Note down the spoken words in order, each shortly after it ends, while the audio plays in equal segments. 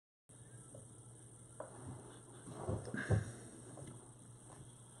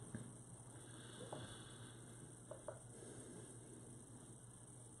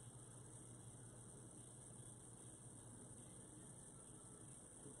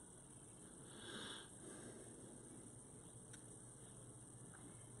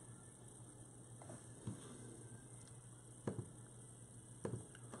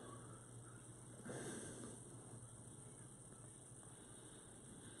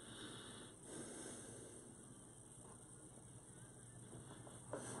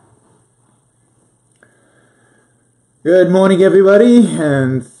Good morning, everybody,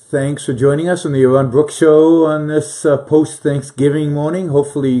 and thanks for joining us on the Yaron Brook Show on this post-Thanksgiving morning.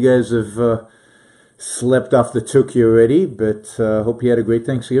 Hopefully you guys have slept off the turkey already, but hope you had a great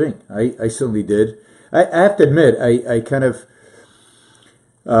Thanksgiving. I certainly did. I have to admit, I kind of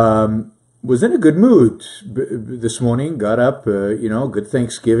was in a good mood this morning. Got up, good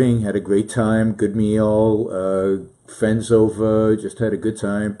Thanksgiving, had a great time, good meal, friends over, just had a good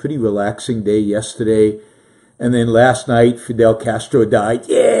time. Pretty relaxing day yesterday. And then last night, Fidel Castro died.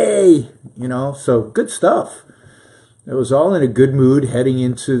 Yay! So good stuff. I was all in a good mood heading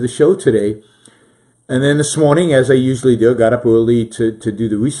into the show today. And then this morning, as I usually do, got up early to do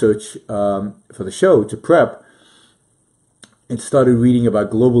the research for the show, to prep, and started reading about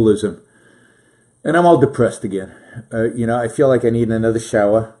globalism. And I'm all depressed again. I feel like I need another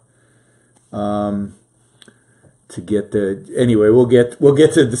shower. To get the anyway, we'll get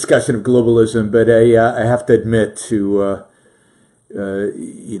to the discussion of globalism, but I have to admit to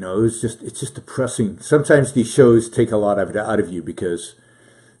it's just depressing. Sometimes these shows take a lot of it out of you, because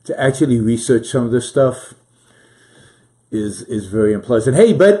to actually research some of this stuff is very unpleasant.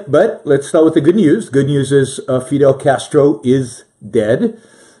 Hey, but let's start with the good news. Good news is Fidel Castro is dead.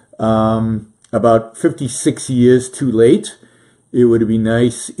 About 56 years too late. It would be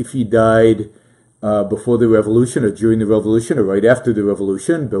nice if he died before the revolution, or during the revolution, or right after the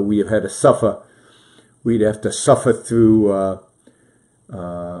revolution, but we have had to suffer. We'd have to suffer through,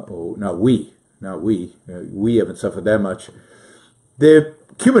 we haven't suffered that much. The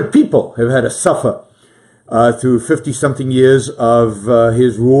Cuban people have had to suffer through 50-something years of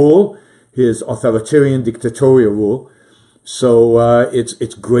his rule, his authoritarian dictatorial rule. So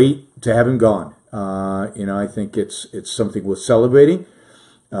it's great to have him gone. I think it's something worth celebrating.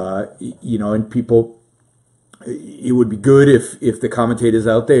 And people, it would be good if the commentators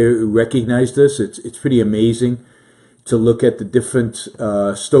out there recognize this. It's pretty amazing to look at the different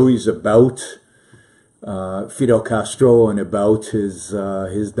stories about Fidel Castro and about his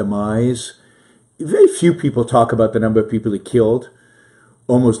demise. Very few people talk about the number of people he killed.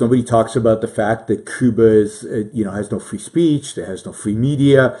 Almost nobody talks about the fact that Cuba has no free speech, there has no free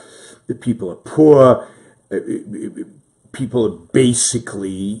media, the people are poor. People are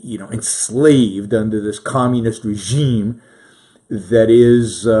basically, enslaved under this communist regime that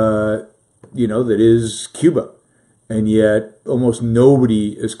is Cuba. And yet almost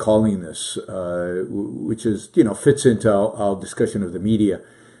nobody is calling this, which is, fits into our discussion of the media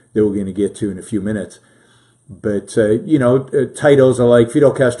that we're going to get to in a few minutes. But, titles are like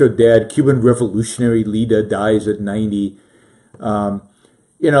Fidel Castro dead, Cuban revolutionary leader dies at 90.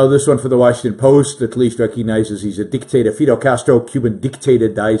 This one for the Washington Post at least recognizes he's a dictator. Fidel Castro, Cuban dictator,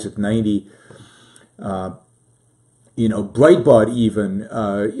 dies at 90. Breitbart even,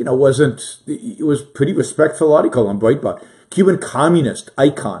 it was pretty respectful article on Breitbart. Cuban communist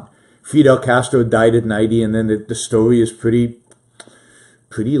icon, Fidel Castro died at 90, and then the story is pretty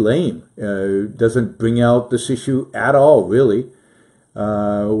lame. Doesn't bring out this issue at all, really.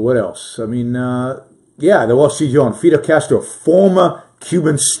 What else? I mean, the Wall Street Journal, Fidel Castro, former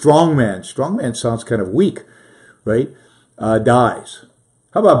Cuban strongman. Strongman sounds kind of weak, right? Dies.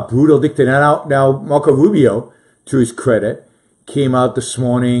 How about brutal dictator? Now Marco Rubio, to his credit, came out this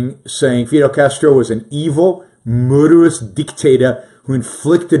morning saying Fidel Castro was an evil, murderous dictator who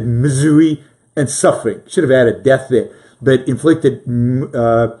inflicted misery and suffering. Should have added death there, but inflicted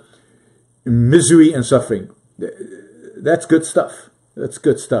misery and suffering. That's good stuff. That's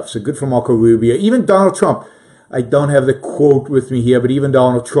good stuff. So good for Marco Rubio. Even Donald Trump. I don't have the quote with me here, but even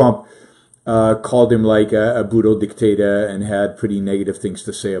Donald Trump called him like a brutal dictator and had pretty negative things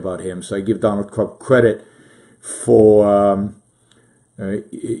to say about him. So I give Donald Trump credit for,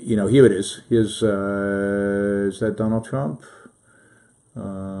 here it is. Here's, is that Donald Trump?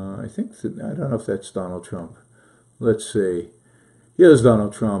 I don't know if that's Donald Trump. Let's see. Here's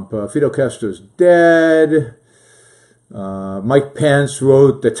Donald Trump. Fidel Castro's dead. Mike Pence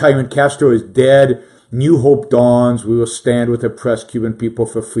wrote, "The tyrant Castro is dead. New hope dawns. We will stand with oppressed Cuban people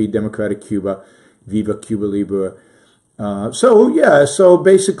for free democratic Cuba. Viva Cuba Libre." So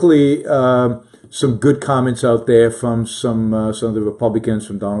basically, some good comments out there from some of the Republicans,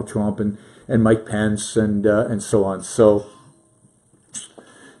 from Donald Trump and Mike Pence and so on. So,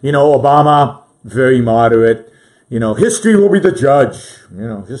 Obama, very moderate. History will be the judge.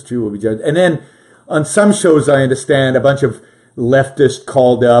 History will be judged. And then on some shows, I understand a bunch of leftists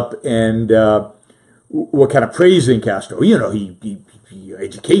called up and were kind of praising Castro.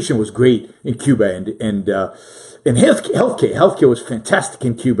 Education was great in Cuba, and healthcare was fantastic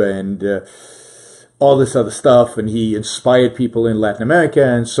in Cuba, and all this other stuff. And he inspired people in Latin America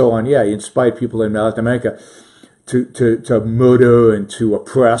and so on. Yeah, he inspired people in Latin America to murder and to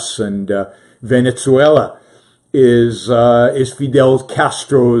oppress. And Venezuela is Fidel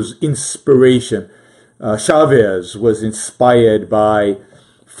Castro's inspiration. Chavez was inspired by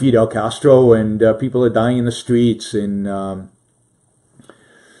Fidel Castro, and people are dying in the streets in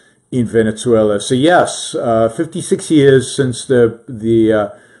Venezuela. So yes, 56 years since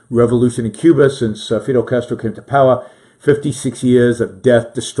the revolution in Cuba, since Fidel Castro came to power. 56 years of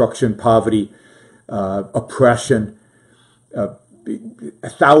death, destruction, poverty, oppression,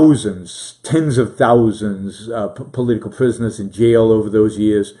 thousands, tens of thousands, political prisoners in jail over those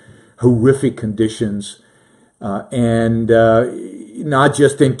years, horrific conditions, and not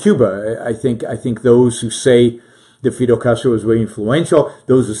just in Cuba. I think those who say that Fidel Castro was very influential,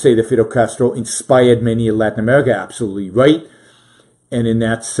 those who say that Fidel Castro inspired many in Latin America, absolutely right. And in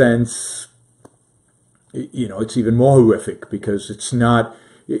that sense, you know, it's even more horrific, because it's not,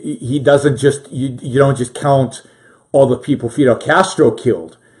 he doesn't just, you don't just count all the people Fidel Castro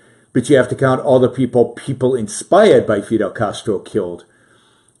killed, but you have to count all the people inspired by Fidel Castro killed.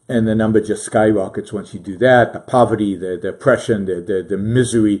 And the number just skyrockets once you do that. The poverty, the oppression, the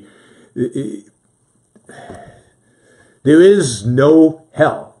misery. There is no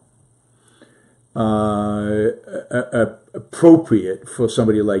hell appropriate for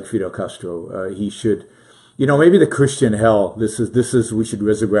somebody like Fidel Castro. He should, you know, maybe the Christian hell. This is we should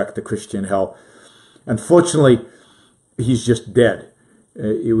resurrect the Christian hell. Unfortunately, he's just dead.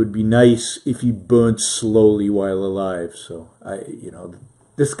 It would be nice if he burnt slowly while alive. So you know,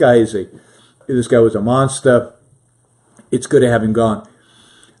 this guy was a monster. It's good to have him gone.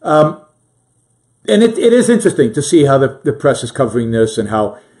 And it is interesting to see how the press is covering this, and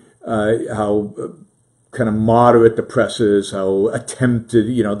how kind of moderate the press is, how attempted,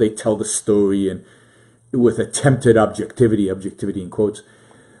 you know, they tell the story and with attempted objectivity in quotes,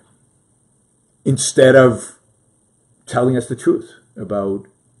 instead of telling us the truth about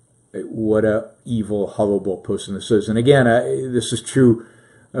what a evil, horrible person this is. And again, this is true.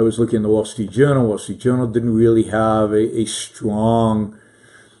 I was looking in the Wall Street Journal. Wall Street Journal didn't really have a strong,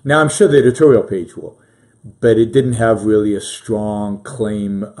 now I'm sure the editorial page will, but it didn't have really a strong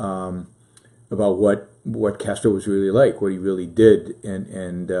claim about what Castro was really like, what he really did.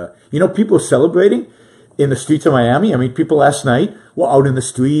 And you know, people are celebrating in the streets of Miami. I mean, people last night were out in the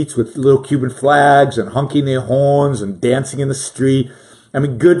streets with little Cuban flags and honking their horns and dancing in the street. I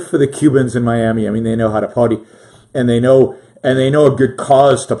mean, good for the Cubans in Miami. I mean, they know how to party, and they know a good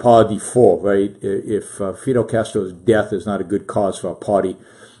cause to party for, right? If Fidel Castro's death is not a good cause for a party,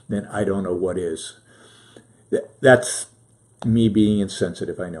 then I don't know what is. That's me being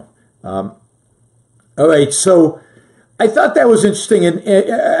insensitive, I know. All right, so I thought that was interesting, and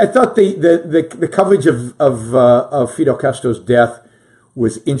I thought the coverage of Fidel Castro's death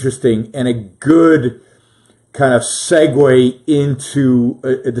was interesting, and a good kind of segue into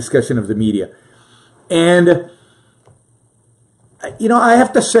a discussion of the media. And you know, I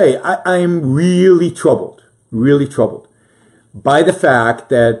have to say, I'm really troubled by the fact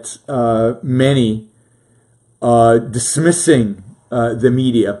that many are dismissing the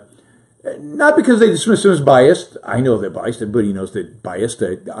media, not because they dismiss them as biased. I know they're biased. Everybody knows they're biased.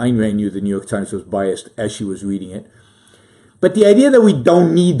 Ayn Rand knew the New York Times was biased as she was reading it. But the idea that we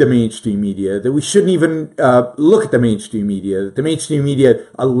don't need the mainstream media, that we shouldn't even look at the mainstream media, that the mainstream media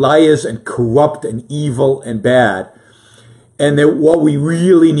are liars and corrupt and evil and bad, and that what we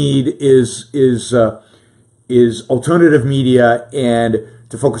really need is alternative media, and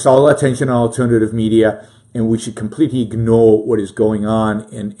to focus all our attention on alternative media, and we should completely ignore what is going on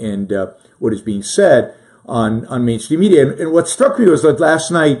and what is being said on mainstream media. And what struck me was that last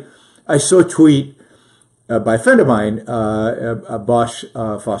night I saw a tweet by a friend of mine, Bosch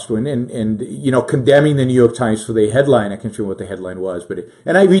Fostwin, and you know, condemning the New York Times for the headline. I can't remember what the headline was,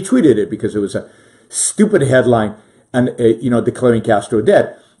 and I retweeted it because it was a stupid headline, and you know, declaring Castro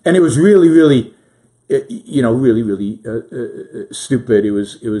dead. And it was really, really, you know, really stupid. It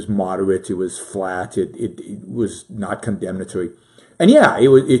was moderate. It was flat. It was not condemnatory. And yeah,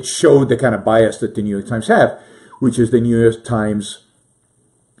 it showed the kind of bias that the New York Times have, which is the New York Times.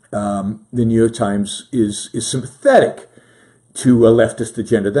 The New York Times is sympathetic to a leftist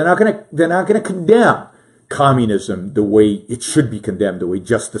agenda. They're not gonna condemn communism the way it should be condemned, the way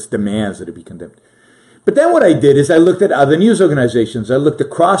justice demands that it be condemned. But then what I did is I looked at other news organizations. I looked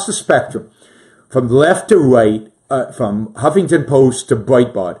across the spectrum, from left to right, from Huffington Post to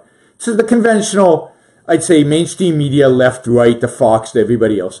Breitbart. So the conventional, I'd say, mainstream media, left, right, to Fox, to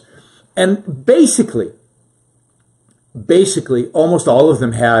everybody else. And basically, almost all of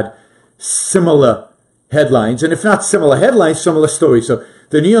them had similar headlines. And if not similar headlines, similar stories. So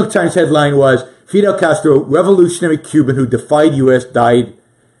the New York Times headline was, Fidel Castro, revolutionary Cuban who defied U.S., died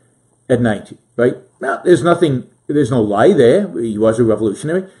at 90, right? Now, there's no lie there. He was a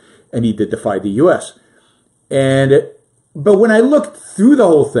revolutionary, and he did defy the U.S. But when I looked through the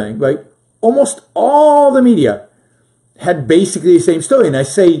whole thing, right, almost all the media had basically the same story. And I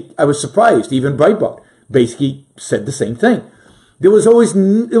was surprised. Even Breitbart basically said the same thing. There was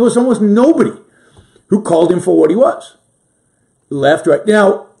almost nobody who called him for what he was. Left, right.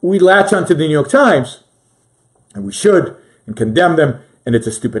 Now, we latch onto the New York Times, and we should, and condemn them, and it's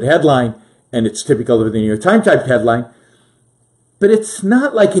a stupid headline, and it's typical of the New York Times type headline. But it's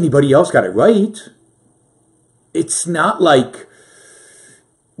not like anybody else got it right. It's not like,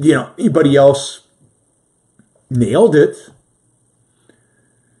 anybody else nailed it.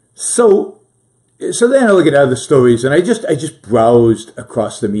 So then I look at other stories, and I just browsed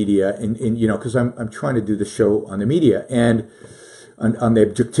across the media, and because I'm trying to do the show on the media and on the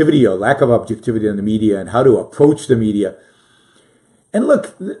objectivity or lack of objectivity in the media and how to approach the media. And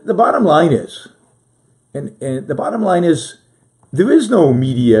look, the bottom line is, and the bottom line is, there is no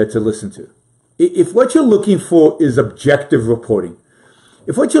media to listen to. If what you're looking for is objective reporting,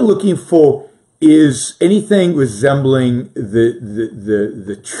 if what you're looking for is anything resembling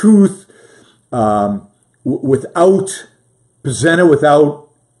the truth, presented without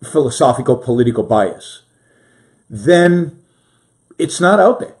philosophical political bias, then it's not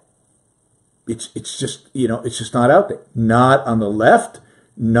out there. It's just not out there. Not on the left,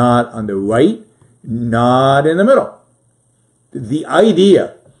 not on the right, not in the middle. The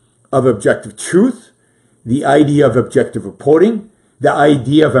idea of objective truth, the idea of objective reporting, the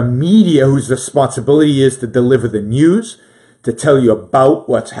idea of a media whose responsibility is to deliver the news, to tell you about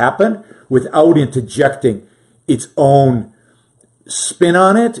what's happened without interjecting its own spin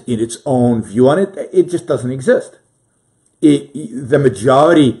on it, its own view on it, it just doesn't exist. The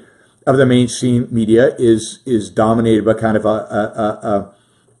majority of the mainstream media is dominated by kind of a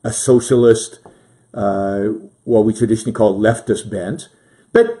socialist, what we traditionally call leftist bent.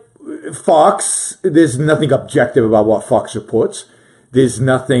 But Fox, there's nothing objective about what Fox reports. There's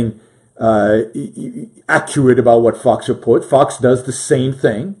nothing accurate about what Fox reports. Fox does the same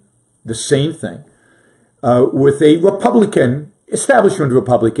thing with a Republican, establishment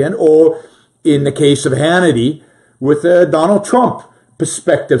Republican, or in the case of Hannity, with a Donald Trump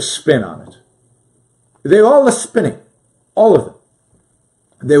perspective spin on it. They're all spinning, all of them.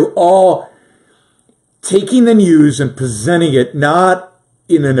 They're all taking the news and presenting it not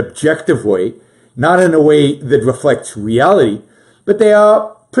in an objective way, not in a way that reflects reality, but they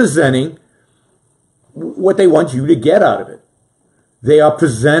are presenting what they want you to get out of it. They are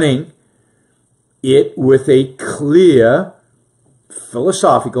presenting it with a clear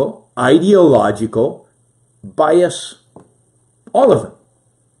philosophical, ideological bias. All of them,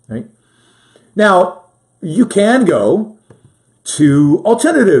 right? Now, you can go to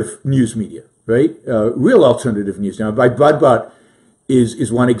alternative news media, right? Real alternative news. Now, Breitbart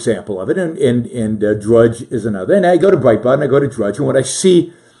is one example of it, and Drudge is another. And I go to Breitbart and I go to Drudge, and what I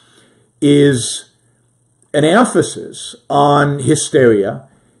see is an emphasis on hysteria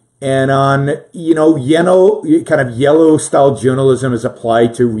and on, yellow style journalism as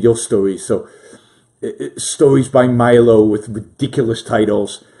applied to real stories. So stories by Milo with ridiculous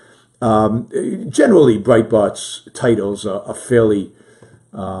titles. Generally, Breitbart's titles are fairly,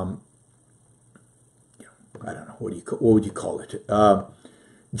 I don't know, what would you call it?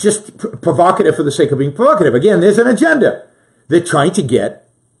 Just provocative for the sake of being provocative. Again, there's an agenda. They're trying to get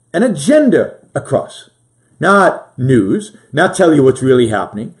an agenda across. Not news, not tell you what's really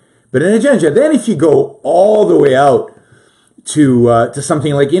happening, but an agenda. Then if you go all the way out to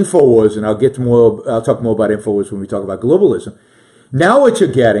something like InfoWars, and I'll talk more about InfoWars when we talk about globalism. Now what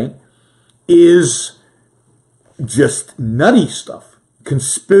you're getting is just nutty stuff.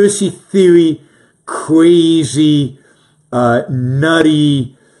 Conspiracy theory, crazy,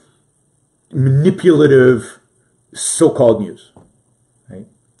 nutty, manipulative, so-called news. Right?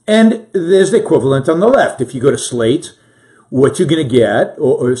 And there's the equivalent on the left. If you go to Slate, what you're going to get,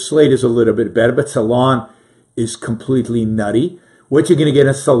 or Slate is a little bit better, but Salon is completely nutty. What you're going to get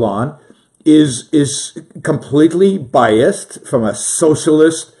in Salon is completely biased from a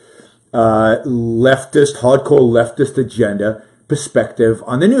socialist, leftist, hardcore leftist agenda perspective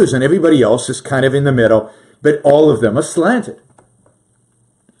on the news. And everybody else is kind of in the middle, but all of them are slanted.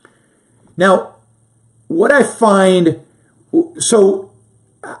 Now, what I find, so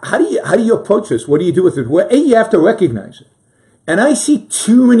how do you approach this? What do you do with it? Well, A, you have to recognize it. And I see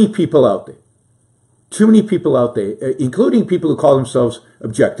too many people out there, including people who call themselves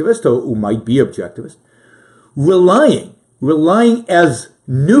objectivists or who might be objectivists, relying as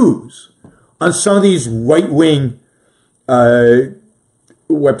news on some of these right-wing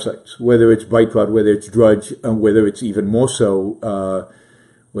websites, whether it's Breitbart, whether it's Drudge, whether it's even more so,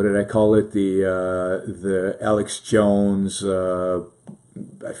 what did I call it? The Alex Jones,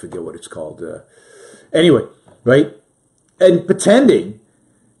 I forget what it's called. Anyway, right? And pretending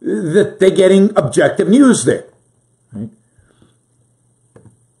that they're getting objective news there. Right?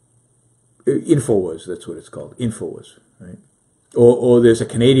 Infowars, that's what it's called. Infowars, right? Or there's a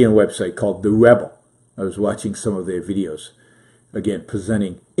Canadian website called The Rebel. I was watching some of their videos. Again,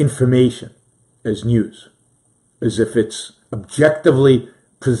 presenting information as news, as if it's objectively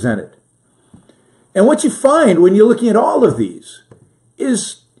presented. And what you find when you're looking at all of these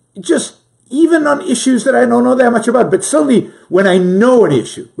is just, even on issues that I don't know that much about, but suddenly when I know an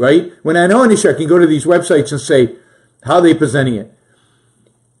issue, right? When I know an issue, I can go to these websites and say, how are they presenting it?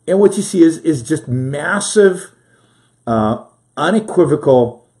 And what you see is just massive,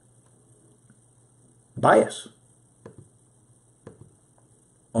 unequivocal bias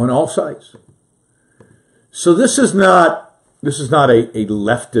on all sides. So this is not a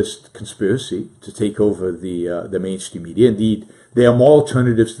leftist conspiracy to take over the mainstream media. Indeed, there are more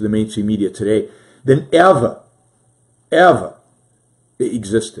alternatives to the mainstream media today than ever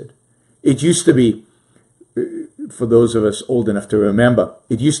existed. It used to be, for those of us old enough to remember,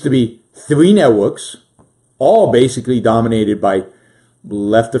 it used to be 3 networks, all basically dominated by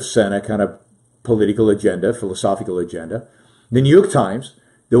left of center kind of political agenda, philosophical agenda. The New York Times,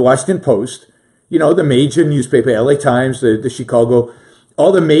 the Washington Post, you know, the major newspaper, LA Times, the Chicago,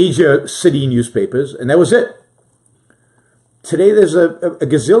 all the major city newspapers, and that was it. Today there's a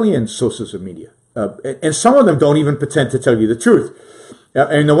gazillion sources of media, and some of them don't even pretend to tell you the truth.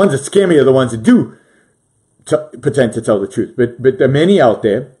 And the ones that scare me are the ones that do pretend to tell the truth. But there are many out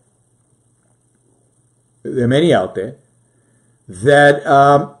there. There are many out there that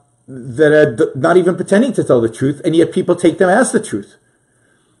are not even pretending to tell the truth, and yet people take them as the truth.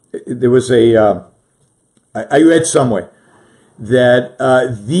 There was I read somewhere that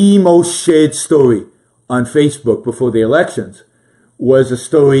the most shared story on Facebook before the elections was a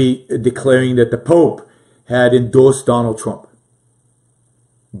story declaring that the Pope had endorsed Donald Trump.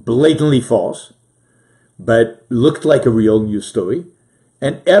 Blatantly false, but looked like a real news story,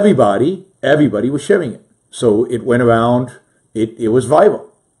 and everybody was sharing it. So it went around. It was viral,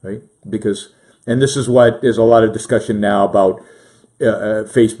 right? Because, and this is what there's a lot of discussion now about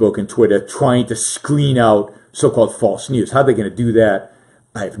Facebook and Twitter trying to screen out so-called false news. How are they going to do that?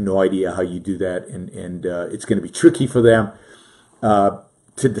 I have no idea how you do that, and it's going to be tricky for them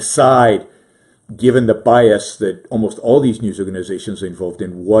to decide, given the bias that almost all these news organizations are involved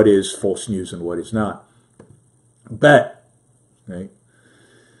in, what is false news and what is not. But, right,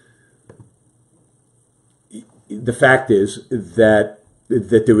 the fact is that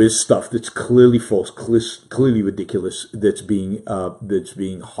there is stuff that's clearly false, clearly ridiculous, that's being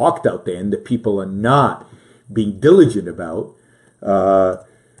hawked out there, and that people are not being diligent about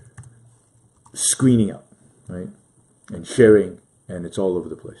screening out, right, and sharing, and it's all over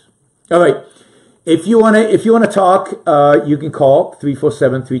the place. All right, if you wanna talk, you can call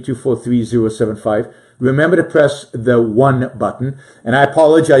 347-324-3075. Remember to press the 1 button, and I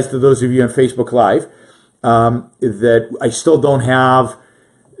apologize to those of you on Facebook Live that I still don't have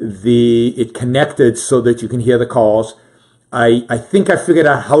it connected so that you can hear the calls. I think I figured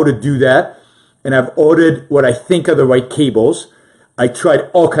out how to do that, and I've ordered what I think are the right cables. I tried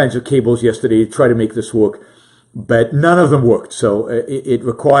all kinds of cables yesterday to try to make this work, but none of them worked. So it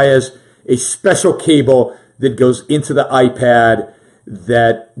requires a special cable that goes into the iPad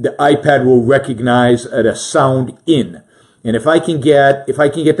that the iPad will recognize at a sound in. And if I can get the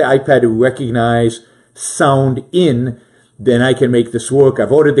iPad to recognize sound in, then I can make this work.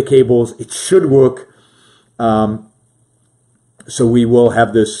 I've ordered the cables. It should work. So we will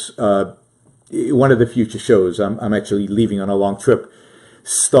have this one of the future shows. I'm actually leaving on a long trip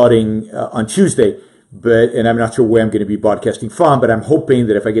starting on Tuesday, and I'm not sure where I'm going to be broadcasting from, but I'm hoping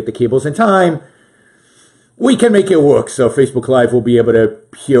that if I get the cables in time, we can make it work. So Facebook Live will be able to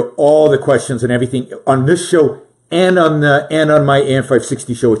hear all the questions and everything on this show and on my AM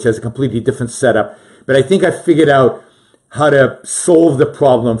 560 show, which has a completely different setup. But I think I figured out how to solve the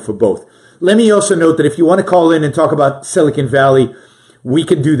problem for both. Let me also note that if you want to call in and talk about Silicon Valley, we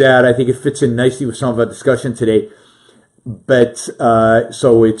can do that. I think it fits in nicely with some of our discussion today. But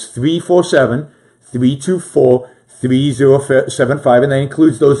so it's 347-324-3075, and that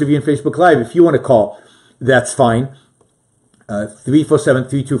includes those of you in Facebook Live. If you want to call, that's fine.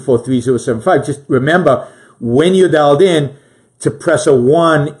 347-324-3075. Just remember, when you're dialed in, to press a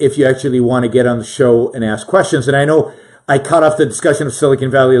 1 if you actually want to get on the show and ask questions. And I know I cut off the discussion of Silicon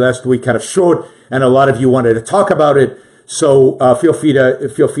Valley last week kind of short, and a lot of you wanted to talk about it. So feel free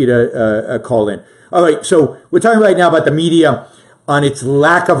to call in. All right, so we're talking right now about the media on its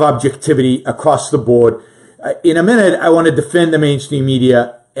lack of objectivity across the board. In a minute, I want to defend the mainstream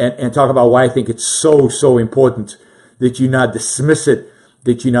media and talk about why I think it's so important that you not dismiss it,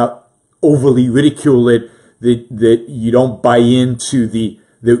 that you not overly ridicule it, that you don't buy into the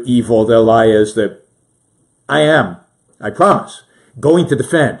evil, the liars, that I promise, going to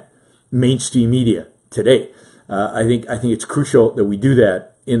defend mainstream media today. I think it's crucial that we do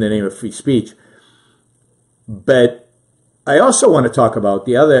that in the name of free speech. But I also want to talk about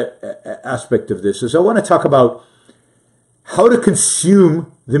the other aspect of this is I want to talk about how to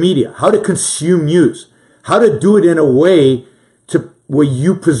consume the media, how to consume news, how to do it in a way where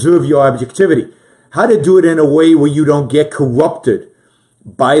you preserve your objectivity, how to do it in a way where you don't get corrupted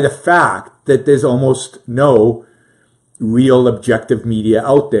by the fact that there's almost no real objective media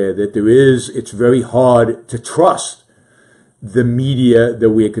out there, that it's very hard to trust the media that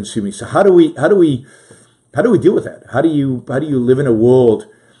we are consuming. So how do we deal with that? How do you live in a world,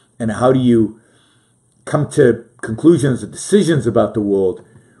 and how do you come to conclusions and decisions about the world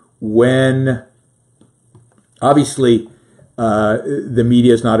when obviously the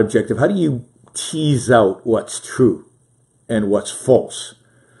media is not objective? How do you tease out what's true and what's false?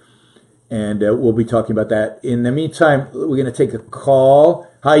 And we'll be talking about that. In the meantime, we're going to take a call.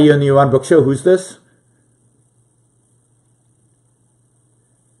 Hi, you're on the Yaron Brook Show. Who's this?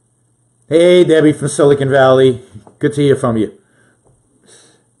 Hey, Debbie from Silicon Valley. Good to hear from you.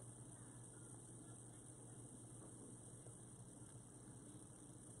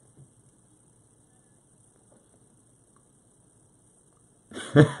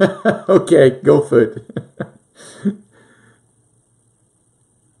 Okay, go for it.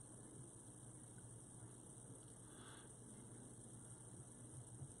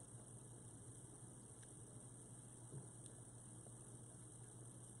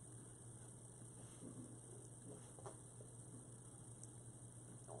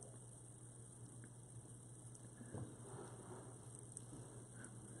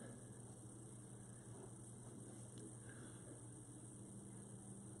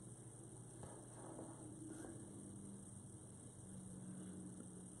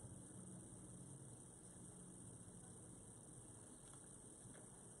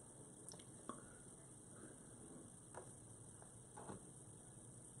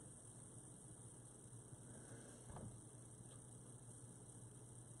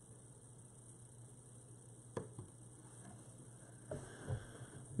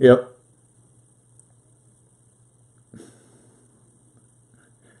 Yep.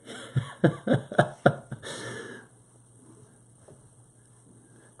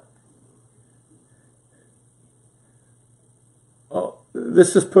 Oh,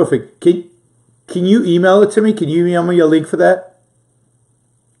 this is perfect. Can you email it to me? Can you email me a link for that?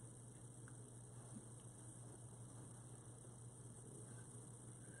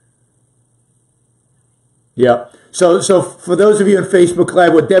 Yeah. So for those of you on Facebook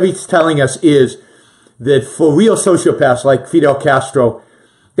Live, what Debbie's telling us is that for real sociopaths like Fidel Castro,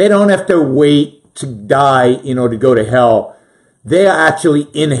 they don't have to wait to die in order to go to hell. They are actually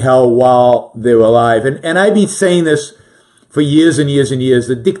in hell while they're alive. And I've been saying this for years and years and years.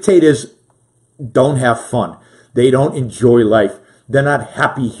 The dictators don't have fun. They don't enjoy life. They're not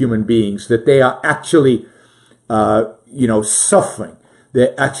happy human beings. That they are actually, suffering.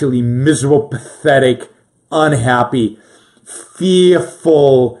 They're actually miserable, pathetic, unhappy,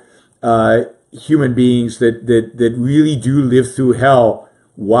 fearful human beings that really do live through hell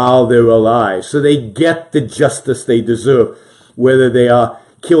while they're alive. So they get the justice they deserve, whether they are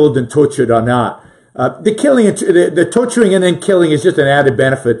killed and tortured or not. The torturing and then killing is just an added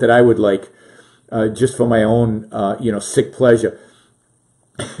benefit that I would like, just for my own, sick pleasure.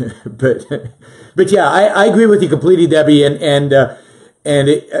 but yeah, I agree with you completely, Debbie, and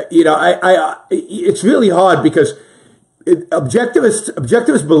it's really hard because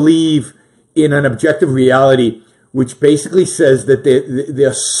objectivists believe in an objective reality, which basically says that there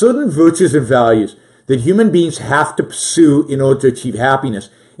are certain virtues and values that human beings have to pursue in order to achieve happiness.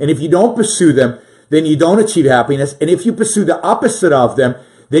 And if you don't pursue them, then you don't achieve happiness. And if you pursue the opposite of them,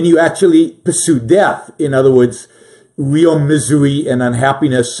 then you actually pursue death. In other words, real misery and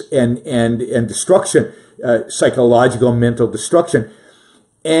unhappiness and destruction, psychological, mental destruction.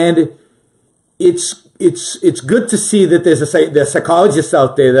 And it's good to see that there's psychologists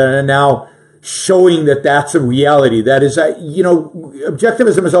out there that are now showing that that's a reality. That is,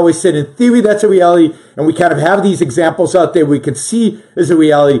 objectivism has always said in theory that's a reality, and we kind of have these examples out there we can see as a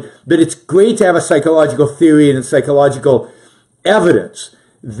reality, but it's great to have a psychological theory and a psychological evidence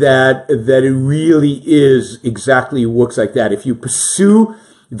that it really is exactly works like that. If you pursue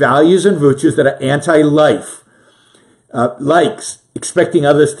values and virtues that are anti-life, like expecting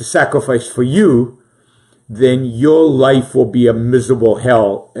others to sacrifice for you, then your life will be a miserable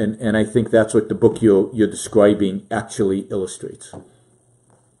hell. And I think that's what the book you're describing actually illustrates.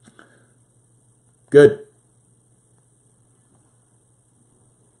 Good.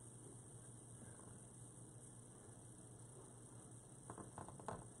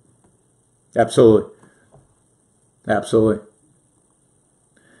 Absolutely. Absolutely.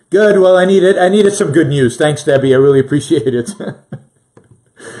 Good. Well, I needed some good news. Thanks, Debbie. I really appreciate it.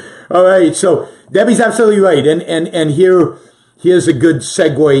 All right. So Debbie's absolutely right. And here's a good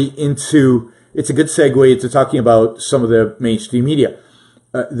segue into talking about some of the mainstream media.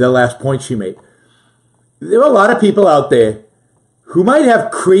 The last point she made. There are a lot of people out there who might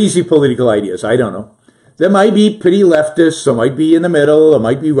have crazy political ideas. I don't know. There might be pretty leftists, or might be in the middle, or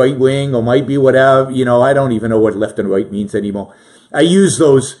might be right wing, or might be whatever. I don't even know what left and right means anymore. I use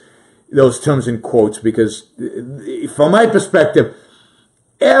those terms in quotes because, from my perspective,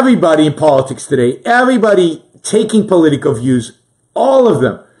 everybody in politics today, everybody taking political views, all of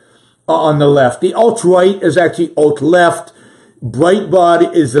them are on the left. The alt-right is actually alt-left.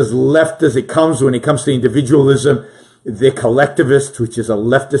 Breitbart is as left as it comes when it comes to individualism. They're collectivist, which is a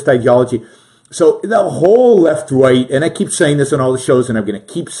leftist ideology. So the whole left-right, and I keep saying this on all the shows, and I'm going to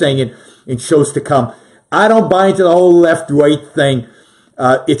keep saying it in shows to come, I don't buy into the whole left-right thing.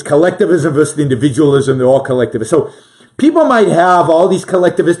 It's collectivism versus individualism. They're all collectivist. So people might have all these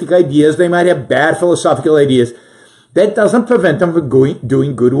collectivistic ideas. They might have bad philosophical ideas. That doesn't prevent them from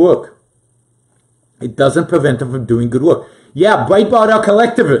doing good work. It doesn't prevent them from doing good work. Yeah, Breitbart are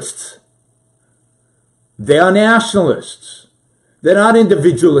collectivists. They are nationalists. They're not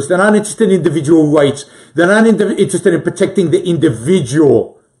individualists. They're not interested in individual rights. They're not interested in protecting the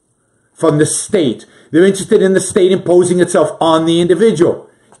individual from the state. They're interested in the state imposing itself on the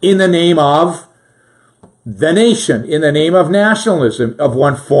individual in the name of the nation, in the name of nationalism of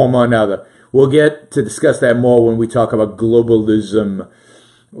one form or another. We'll get to discuss that more when we talk about globalism,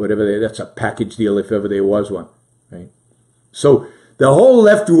 whatever. That's a package deal if ever there was one, right? So the whole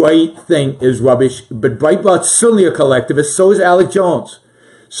left-right thing is rubbish, but Breitbart's certainly a collectivist, so is Alex Jones.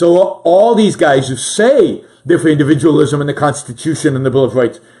 So are all these guys who say they're for individualism and the Constitution and the Bill of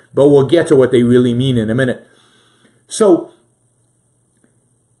Rights, but we'll get to what they really mean in a minute. So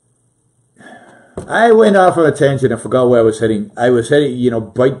I went off on a tangent. I forgot where I was heading. I was heading,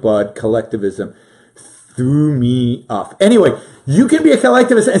 Breitbart, collectivism threw me off. Anyway, you can be a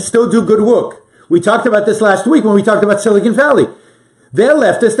collectivist and still do good work. We talked about this last week when we talked about Silicon Valley. They're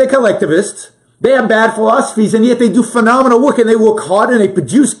leftists, they're collectivists, they have bad philosophies, and yet they do phenomenal work, and they work hard, and they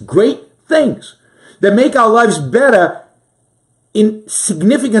produce great things that make our lives better in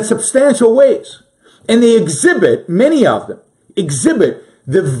significant, substantial ways. And they exhibit, many of them, exhibit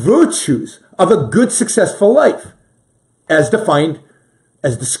the virtues of a good, successful life, as defined,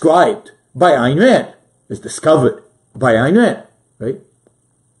 as described by Ayn Rand, as discovered by Ayn Rand, right?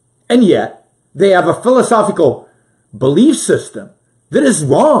 And yet, they have a philosophical belief system that is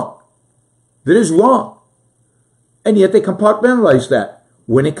wrong. That is wrong. And yet they compartmentalize that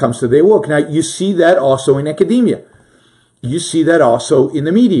when it comes to their work. Now, you see that also in academia. You see that also in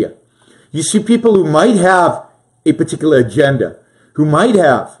the media. You see people who might have a particular agenda, who might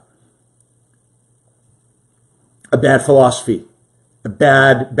have a bad philosophy, a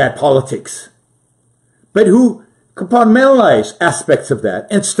bad politics, but who compartmentalize aspects of that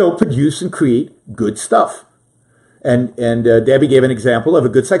and still produce and create good stuff. And Debbie gave an example of a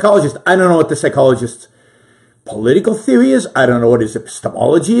good psychologist. I don't know what the psychologist's political theory is. I don't know what his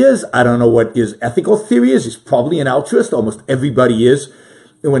epistemology is. I don't know what his ethical theory is. He's probably an altruist. Almost everybody is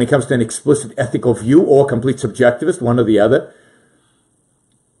when it comes to an explicit ethical view, or complete subjectivist, one or the other.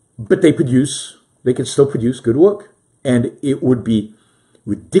 But they can still produce good work. And it would be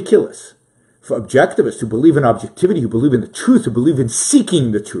ridiculous for objectivists who believe in objectivity, who believe in the truth, who believe in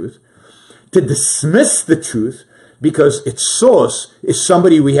seeking the truth, to dismiss the truth because its source is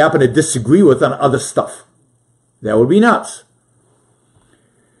somebody we happen to disagree with on other stuff. That would be nuts.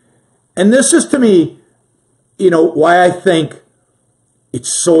 And this is, to me, why I think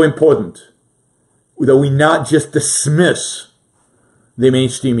it's so important that we not just dismiss the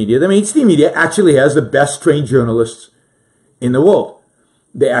mainstream media. The mainstream media actually has the best trained journalists in the world.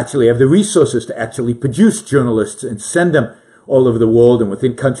 They actually have the resources to actually produce journalists and send them all over the world and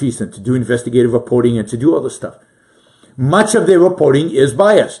within countries and to do investigative reporting and to do all this stuff. Much of their reporting is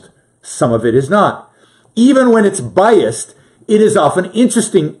biased. Some of it is not. Even when it's biased, it is often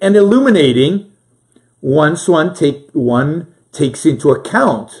interesting and illuminating once one takes into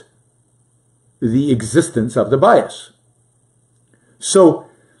account the existence of the bias. So,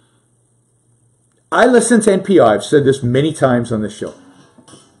 I listen to NPR. I've said this many times on this show.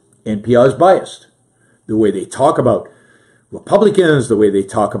 NPR is biased. The way they talk about Republicans, the way they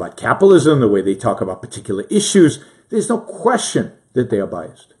talk about capitalism, the way they talk about particular issues, there's no question that they are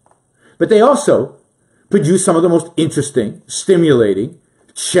biased. But they also produce some of the most interesting, stimulating,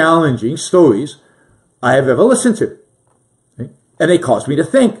 challenging stories I have ever listened to. Okay? And they cause me to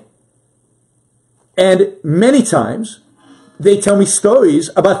think. And many times, they tell me stories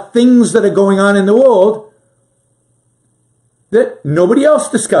about things that are going on in the world that nobody else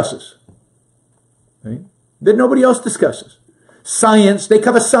discusses. Right? That nobody else discusses. Science, they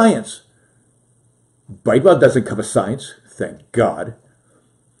cover science. Breitbart doesn't cover science, thank God.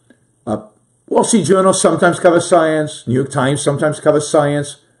 Wall Street Journal sometimes covers science. New York Times sometimes covers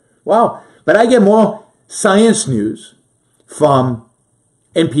science. Wow. But I get more science news from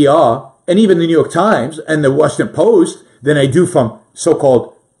NPR and even the New York Times and the Washington Post than I do from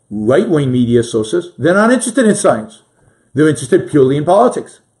so-called right-wing media sources. They're not interested in science. They're interested purely in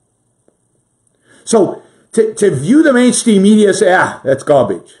politics. So to view the mainstream media and say, that's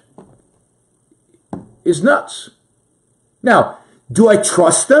garbage, is nuts. Now, do I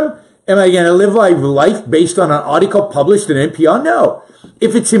trust them? Am I going to live my life based on an article published in NPR? No.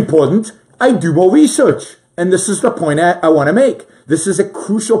 If it's important, I do more research. And this is the point I want to make. This is a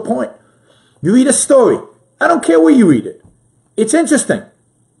crucial point. You read a story. I don't care where you read it. It's interesting.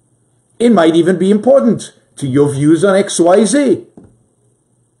 It might even be important to your views on XYZ.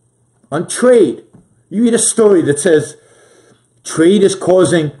 On trade. You read a story that says trade is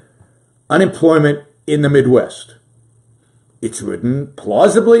causing unemployment in the Midwest. It's written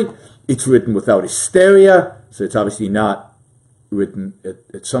plausibly. It's written without hysteria. So it's obviously not written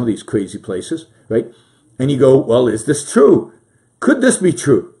at some of these crazy places, right? And you go, well, is this true? Could this be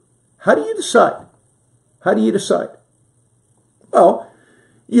true? How do you decide? How do you decide? Well,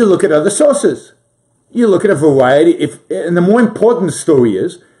 you look at other sources. You look at a variety. And the more important the story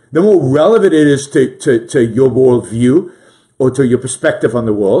is, the more relevant it is to your worldview or to your perspective on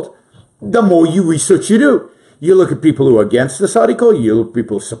the world, the more research you do. You look at people who are against this article. You look at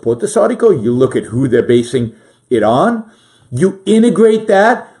people who support this article. You look at who they're basing it on. You integrate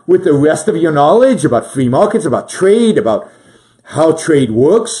that with the rest of your knowledge about free markets, about trade, about how trade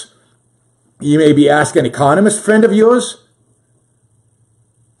works. You maybe ask an economist friend of yours.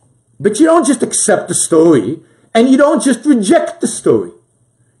 But you don't just accept the story and you don't just reject the story.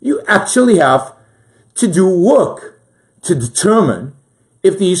 You actually have to do work to determine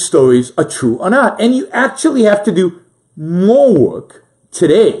if these stories are true or not. And you actually have to do more work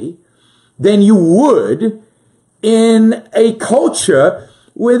today than you would in a culture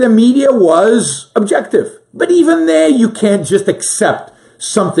where the media was objective. But even there, you can't just accept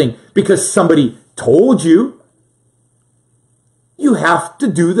something because somebody told you. You have to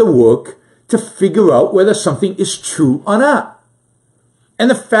do the work to figure out whether something is true or not. And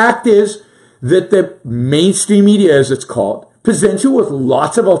the fact is that the mainstream media, as it's called, presents you with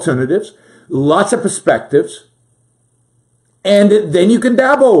lots of alternatives, lots of perspectives, and then you can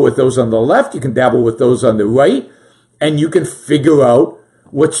dabble with those on the left, you can dabble with those on the right, and you can figure out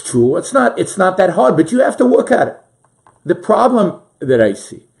what's true, what's not. It's not that hard, but you have to work at it. The problem that I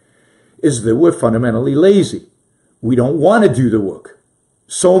see is that we're fundamentally lazy. We don't want to do the work.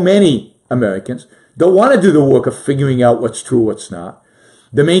 So many Americans don't want to do the work of figuring out what's true, what's not.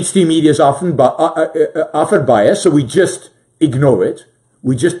 The mainstream media is often biased, so we just ignore it.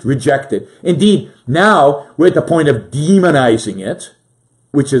 We just reject it. Indeed, now we're at the point of demonizing it,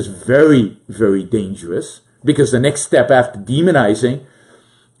 which is very, very dangerous, because the next step after demonizing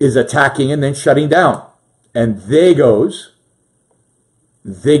is attacking and then shutting down. And there goes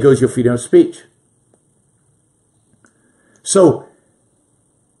your freedom of speech. So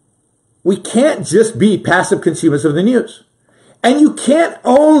we can't just be passive consumers of the news. And you can't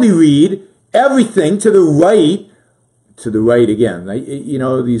only read everything to the right again. You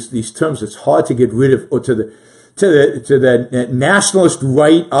know, these terms, it's hard to get rid of, or to the nationalist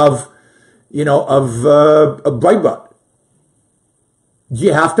right of Breitbart.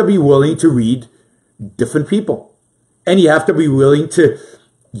 You have to be willing to read different people. And you have to be willing to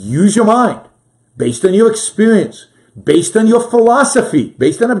use your mind based on your experience, based on your philosophy,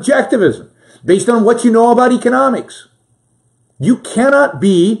 based on objectivism, based on what you know about economics. You cannot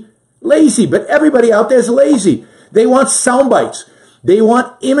be lazy, but everybody out there is lazy. They want sound bites. They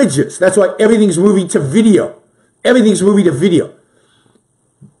want images. That's why everything's moving to video. Everything's moving to video.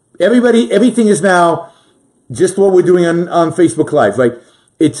 Everything is now just what we're doing on Facebook Live. Like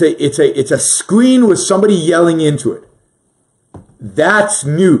it's a screen with somebody yelling into it. That's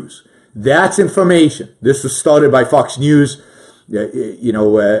news. That's information. This was started by Fox News,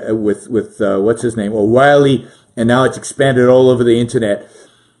 with what's his name, O'Reilly, and now it's expanded all over the internet.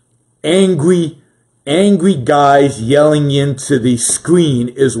 Angry guys yelling into the screen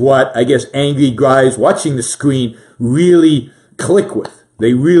is what I guess angry guys watching the screen really click with.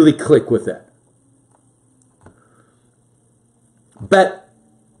 They really click with that. But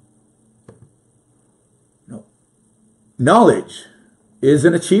knowledge is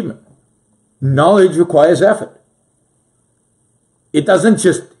an achievement. Knowledge requires effort. It doesn't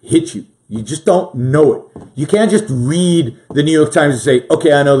just hit you. You just don't know it. You can't just read the New York Times and say,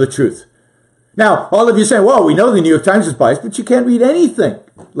 okay, I know the truth. Now, all of you say, well, we know the New York Times is biased, but you can't read anything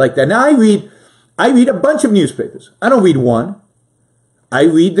like that. Now, I read a bunch of newspapers. I don't read one. I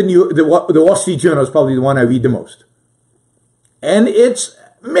read the Wall Street Journal is probably the one I read the most. And it's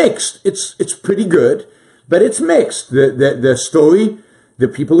mixed. It's pretty good, but it's mixed. The story, the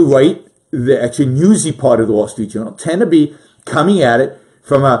people who write the actually newsy part of the Wall Street Journal tend to be coming at it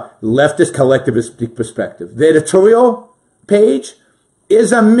from a leftist collectivistic perspective. The editorial page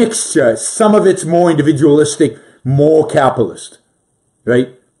is a mixture. Some of it's more individualistic, more capitalist, right?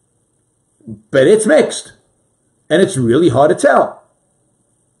 But it's mixed, and it's really hard to tell.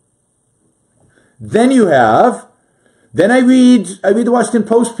 Then I read the Washington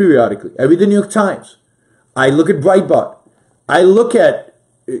Post periodically. I read the New York Times. I look at Breitbart. I look at,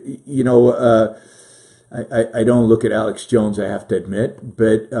 I don't look at Alex Jones, I have to admit,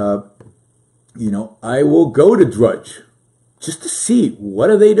 but, I will go to Drudge just to see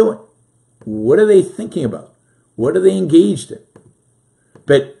what are they doing? What are they thinking about? What are they engaged in?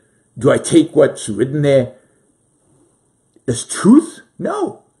 But do I take what's written there as truth?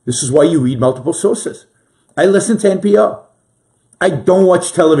 No. This is why you read multiple sources. I listen to NPR. I don't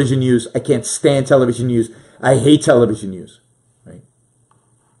watch television news. I can't stand television news. I hate television news. Right?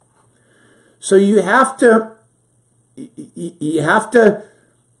 So you have to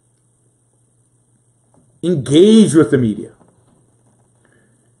engage with the media.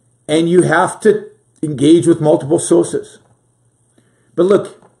 And you have to engage with multiple sources. But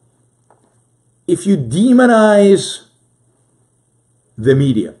look, if you demonize the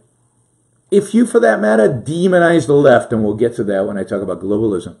media, if you, for that matter, demonize the left, and we'll get to that when I talk about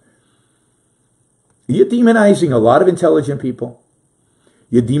globalism, you're demonizing a lot of intelligent people.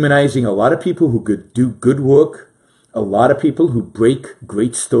 You're demonizing a lot of people who could do good work, a lot of people who break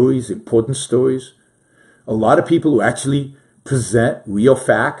great stories, important stories, a lot of people who actually present real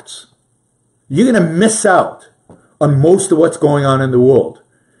facts. You're going to miss out on most of what's going on in the world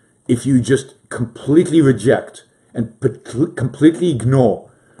if you just completely reject and completely ignore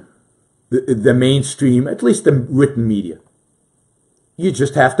the mainstream, at least the written media. You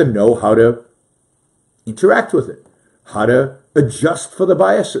just have to know how to interact with it, how to adjust for the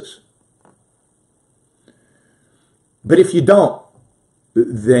biases. But if you don't,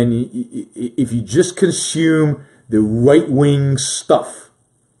 then if you just consume the right-wing stuff,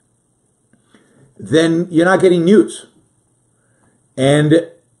 then you're not getting news. And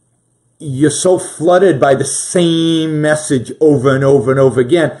you're so flooded by the same message over and over and over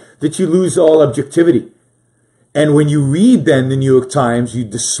again that you lose all objectivity. And when you read then the New York Times, you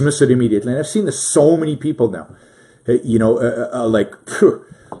dismiss it immediately. And I've seen this so many people now, that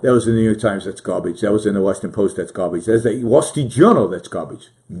was in the New York Times, that's garbage. That was in the Washington Post, that's garbage. That's the Wall Street Journal, that's garbage.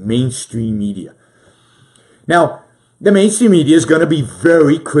 Mainstream media. Now, the mainstream media is going to be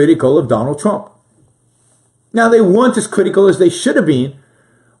very critical of Donald Trump. Now, they weren't as critical as they should have been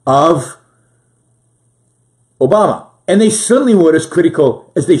of Obama. And they certainly weren't as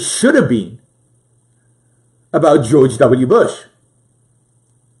critical as they should have been about George W. Bush.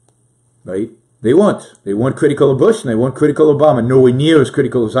 Right? They weren't. They weren't critical of Bush, and they weren't critical of Obama. Nowhere near as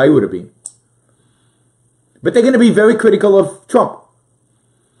critical as I would have been. But they're going to be very critical of Trump.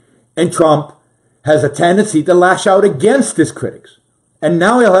 And Trump has a tendency to lash out against his critics. And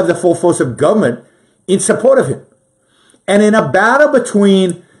now he'll have the full force of government in support of him. And in a battle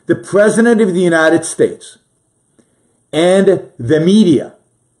between the President of the United States and the media,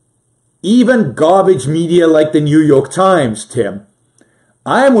 even garbage media like the New York Times, Tim,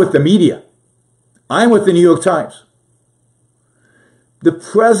 I am with the media. I'm with the New York Times. The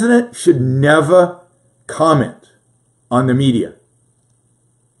president should never comment on the media.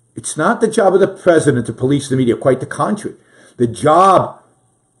 It's not the job of the president to police the media, quite the contrary. The job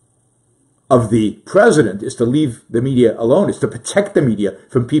of the president is to leave the media alone, is to protect the media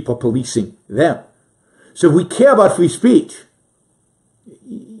from people policing them. So if we care about free speech,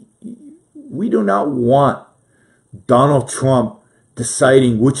 we do not want Donald Trump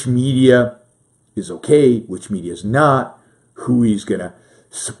deciding which media is okay, which media is not, who he's going to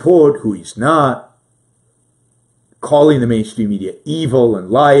support, who he's not, calling the mainstream media evil and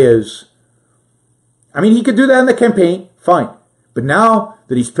liars. I mean, he could do that in the campaign, fine. But now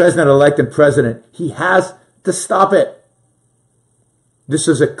that he's president-elect and president, he has to stop it. This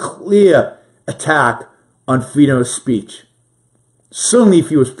is a clear attack on freedom of speech. Certainly if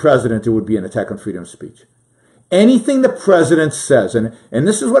he was president, it would be an attack on freedom of speech. Anything the president says, and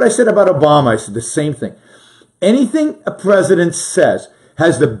this is what I said about Obama, I said the same thing. Anything a president says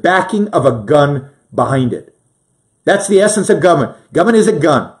has the backing of a gun behind it. That's the essence of government. Government is a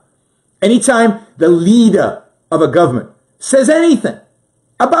gun. Anytime the leader of a government says anything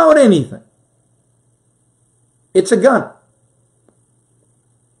about anything, it's a gun.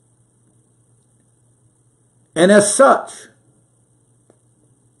 And as such,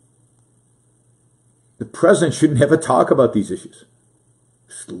 the president should never talk about these issues.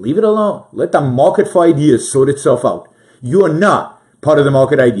 Just leave it alone. Let the market for ideas sort itself out. You are not part of the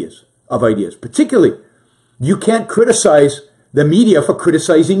market of ideas. Particularly, you can't criticize the media for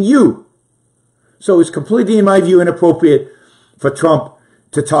criticizing you. So it's completely, in my view, inappropriate for Trump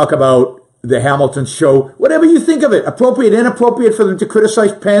to talk about the Hamilton show. Whatever you think of it, appropriate, inappropriate for them to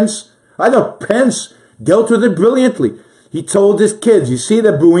criticize Pence. I thought Pence dealt with it brilliantly. He told his kids, you see,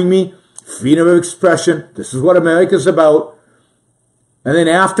 they're booing me. Freedom of expression. This is what America's about. And then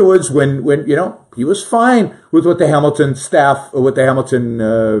afterwards, when you know, he was fine with what the Hamilton staff or what the Hamilton,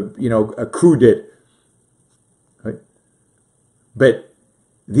 crew did. Right? But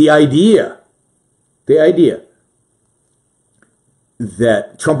the idea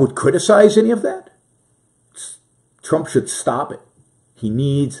that Trump would criticize any of that, Trump should stop it. He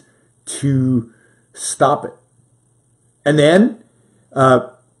needs to stop it. And then,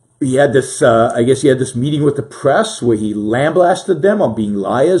 he had this, I guess he had this meeting with the press where he lambasted them on being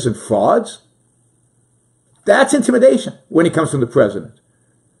liars and frauds. That's intimidation when it comes from the president.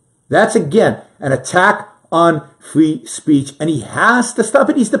 That's, again, an attack on free speech, and he has to stop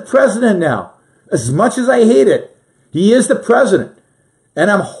it. He's the president now. As much as I hate it, he is the president.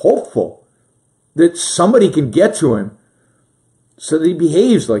 And I'm hopeful that somebody can get to him so that he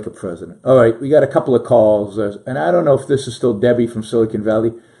behaves like a president. All right, we got a couple of calls, and I don't know if this is still Debbie from Silicon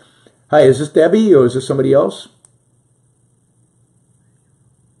Valley. Hi, is this Debbie or is this somebody else?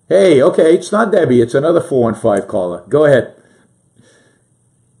 Hey, okay, it's not Debbie. It's another 415 caller. Go ahead.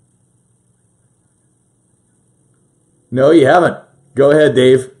 No, you haven't. Go ahead,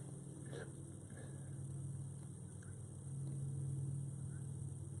 Dave.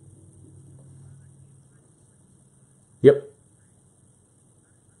 Yep.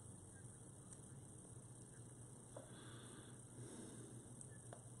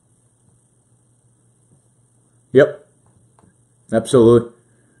 Yep. Absolutely.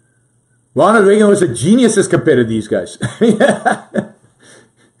 Ronald Reagan was a genius as compared to these guys.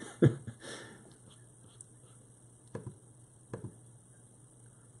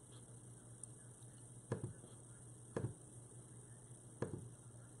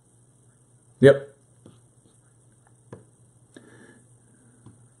 Yep.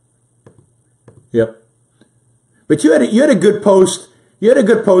 Yep. But you had a good post. You had a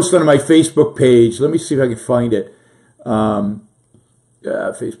good post on my Facebook page. Let me see if I can find it.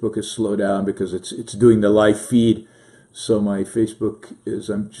 Facebook is slow down because it's doing the live feed. So my Facebook is,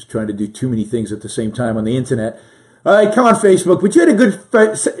 I'm just trying to do too many things at the same time on the internet. All right, come on, Facebook. But you had a good,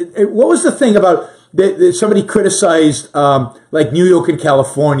 what was the thing about that somebody criticized like New York and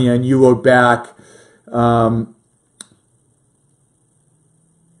California, and you wrote back, but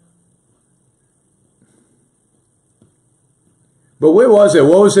where was it?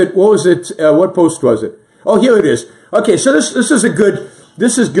 What was it? What was it? What post was it? Oh, here it is. Okay, so this is a good.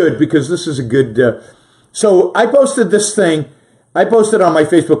 This is good because this is a good. So I posted this thing. I posted on my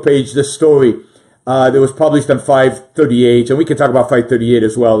Facebook page this story that was published on 538, and we can talk about 538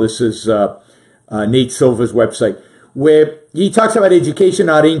 as well. This is Nate Silver's website, where he talks about education,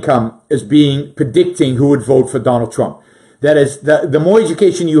 not income, as being predicting who would vote for Donald Trump. That is, the more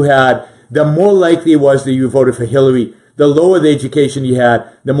education you had, the more likely it was that you voted for Hillary. The lower the education you had,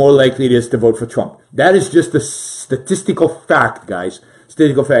 the more likely it is to vote for Trump. That is just a statistical fact, guys.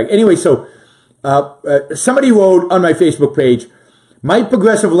 Statistical fact. Anyway, so somebody wrote on my Facebook page, my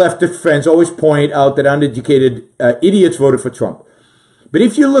progressive leftist friends always point out that uneducated idiots voted for Trump. But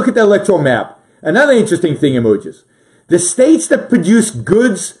if you look at the electoral map, another interesting thing emerges. The states that produce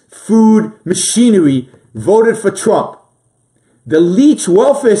goods food, machinery voted for Trump. The Leach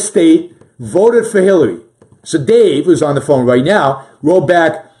welfare state voted for Hillary. So Dave, who's on the phone right now, wrote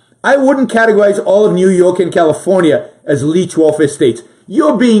back, I wouldn't categorize all of New York and California as Leach welfare states.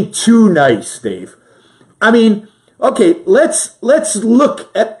 You're being too nice, Dave. I mean, okay, let's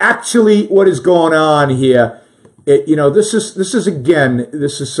look at actually what is going on here. This is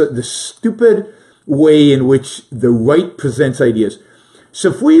the stupid way in which the right presents ideas. So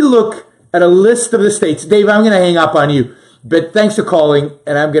if we look at a list of the states, Dave, I'm going to hang up on you, but thanks for calling,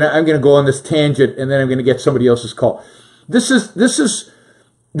 and I'm gonna go on this tangent, and then I'm gonna get somebody else's call. This is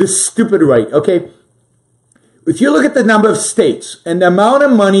the stupid right, okay? If you look at the number of states and the amount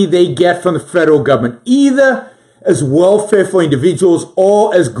of money they get from the federal government, either as welfare for individuals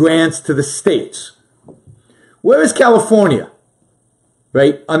or as grants to the states, where is California?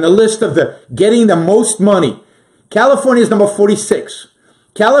 Right? On the list of the getting the most money. California is number 46.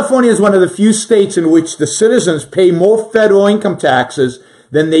 California is one of the few states in which the citizens pay more federal income taxes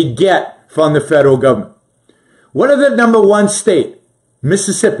than they get from the federal government. What are the number one state?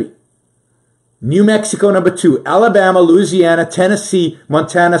 Mississippi. New Mexico, number 2. Alabama, Louisiana, Tennessee,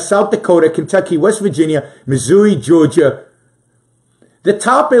 Montana, South Dakota, Kentucky, West Virginia, Missouri, Georgia. The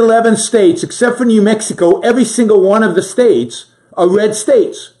top 11 states, except for New Mexico, every single one of the states are red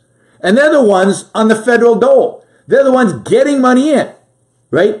states. And they're the ones on the federal dole. They're the ones getting money in.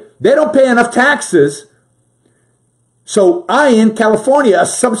 Right? They don't pay enough taxes. So I, in California, are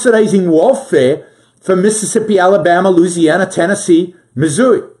subsidizing welfare for Mississippi, Alabama, Louisiana, Tennessee,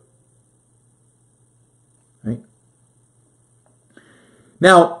 Missouri. Right?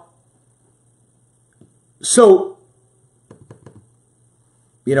 Now, so,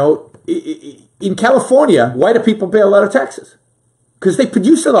 in California, why do people pay a lot of taxes? Because they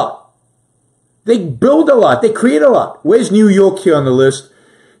produce a lot. They build a lot. They create a lot. Where's New York here on the list?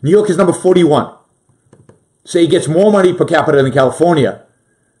 New York is number 41. So he gets more money per capita than California,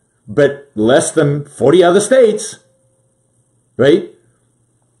 but less than 40 other states. Right?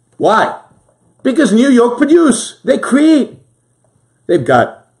 Why? Because New York produce. They create. They've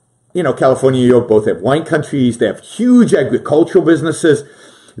got, California and New York both have wine countries. They have huge agricultural businesses.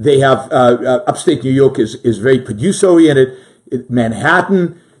 They have, upstate New York is very produce-oriented.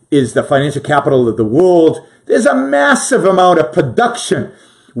 Manhattan is the financial capital of the world. There's a massive amount of production,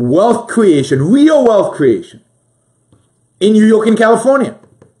 wealth creation, real wealth creation in New York and California.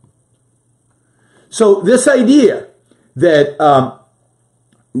 So this idea that,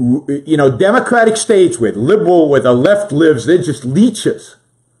 democratic states where the left lives, they're just leeches.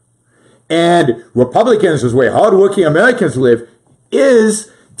 And Republicans is where hardworking Americans live is,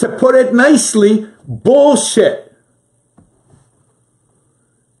 to put it nicely, bullshit.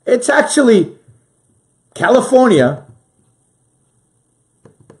 It's actually, California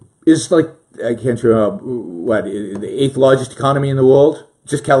is like, I can't remember, the 8th largest economy in the world,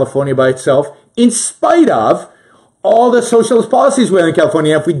 just California by itself, in spite of all the socialist policies we have in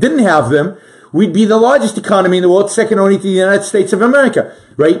California. If we didn't have them, we'd be the largest economy in the world, second only to the United States of America,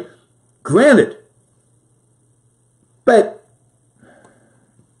 right? Granted. But,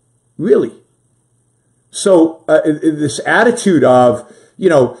 really. So, this attitude of,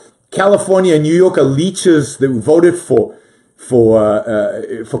 California and New York are leeches that voted for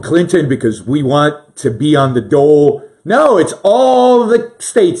Clinton because we want to be on the dole. No, it's all the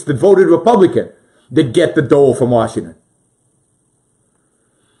states that voted Republican that get the dole from Washington.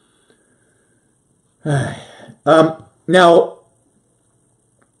 Now,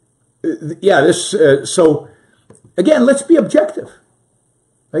 so again, let's be objective,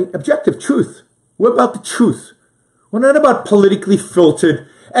 right? Objective truth. We're about the truth. We're not about politically filtered.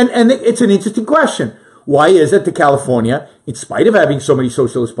 And it's an interesting question. Why is it that California, in spite of having so many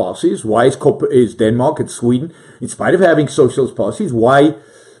socialist policies, why is Denmark and Sweden, in spite of having socialist policies, why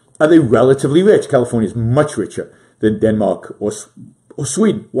are they relatively rich? California is much richer than Denmark or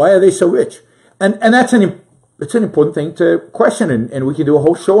Sweden. Why are they so rich? And it's an important thing to question, and we can do a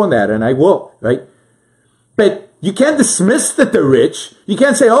whole show on that, and I will, right? But you can't dismiss that they're rich. You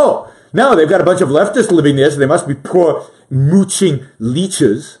can't say, oh, no, they've got a bunch of leftists living there, so they must be poor, mooching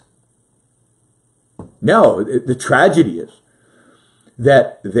leeches. No, the tragedy is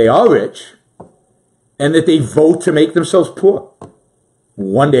that they are rich and that they vote to make themselves poor.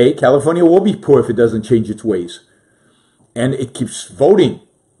 One day, California will be poor if it doesn't change its ways. And it keeps voting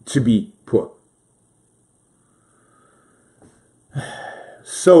to be poor.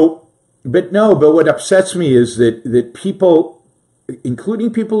 So, but what upsets me is that people,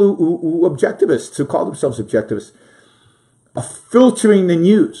 including people who objectivists, who call themselves objectivists, are filtering the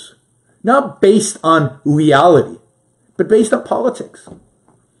news, not based on reality, but based on politics.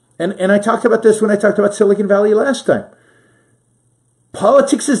 And I talked about this when I talked about Silicon Valley last time.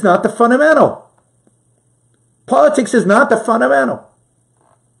 Politics is not the fundamental. Politics is not the fundamental.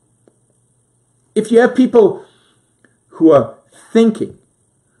 If you have people who are thinking,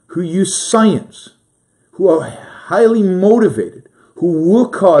 who use science, who are highly motivated, who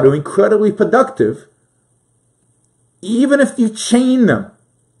work hard, are incredibly productive, even if you chain them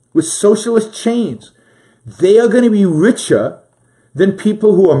with socialist chains, they are going to be richer than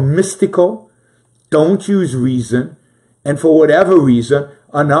people who are mystical, don't use reason, and for whatever reason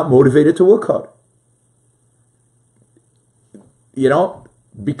are not motivated to work hard. You know,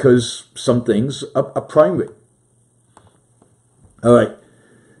 because some things are primary. All right.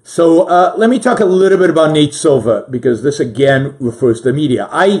 So let me talk a little bit about Nate Silver, because this again refers to the media.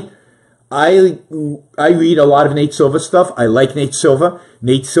 I read a lot of Nate Silver stuff. I like Nate Silver.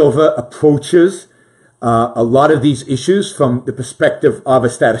 Nate Silver approaches a lot of these issues from the perspective of a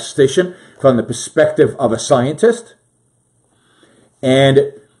statistician, from the perspective of a scientist.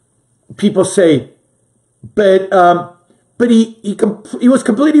 And people say, but he was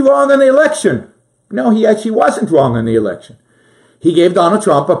completely wrong on the election. No, he actually wasn't wrong on the election. He gave Donald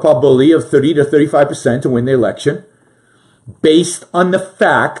Trump a probability of 30 to 35% to win the election based on the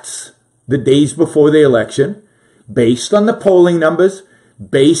facts the days before the election, based on the polling numbers,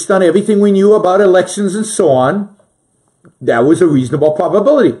 based on everything we knew about elections and so on. That was a reasonable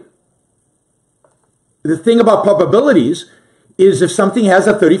probability. The thing about probabilities is if something has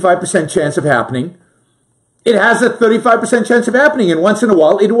a 35% chance of happening, it has a 35% chance of happening, and once in a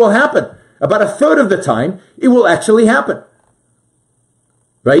while it will happen. About a third of the time, it will actually happen.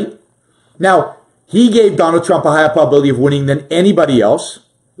 Right? Now, he gave Donald Trump a higher probability of winning than anybody else,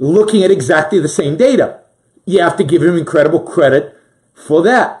 looking at exactly the same data. You have to give him incredible credit for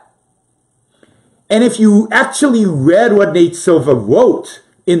that. And if you actually read what Nate Silver wrote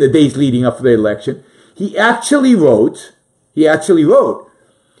in the days leading up to the election, he actually wrote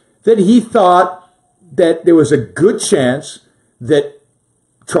that he thought that there was a good chance that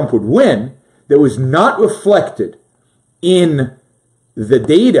Trump would win that was not reflected in the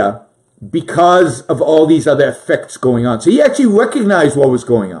data because of all these other effects going on. So he actually recognized what was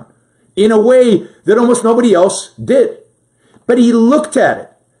going on in a way that almost nobody else did. But he looked at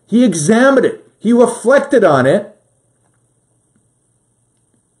it. He examined it. He reflected on it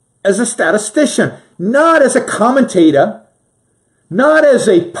as a statistician, not as a commentator, not as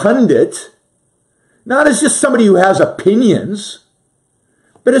a pundit, not as just somebody who has opinions,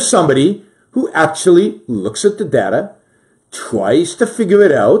 but as somebody who actually looks at the data, tries to figure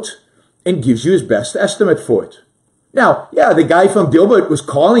it out, and gives you his best estimate for it. Now, yeah, the guy from Dilbert was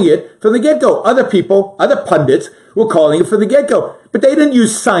calling it from the get-go. Other people, other pundits, were calling it from the get-go. But they didn't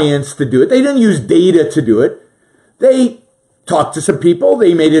use science to do it. They didn't use data to do it. They talked to some people.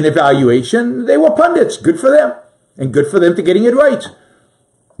 They made an evaluation. They were pundits. Good for them. And good for them to getting it right.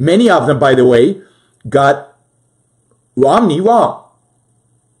 Many of them, by the way, got Romney wrong.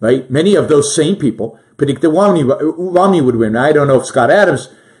 Right? Many of those same people predicted Romney would win. I don't know if Scott Adams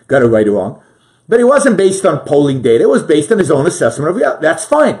got it right or wrong. But it wasn't based on polling data. It was based on his own assessment of, yeah, that's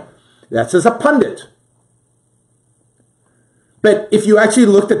fine. That's as a pundit. But if you actually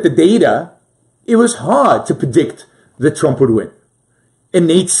looked at the data, it was hard to predict that Trump would win. And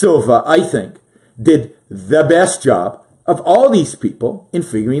Nate Silver, I think, did the best job of all these people in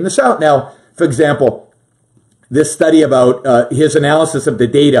figuring this out. Now, for example, this study about his analysis of the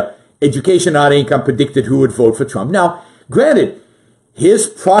data, education, not income, predicted who would vote for Trump. Now, granted, his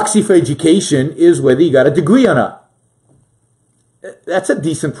proxy for education is whether you got a degree or not. That's a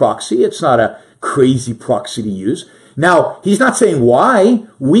decent proxy. It's not a crazy proxy to use. Now, he's not saying why.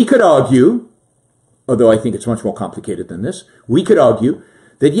 We could argue, although I think it's much more complicated than this, we could argue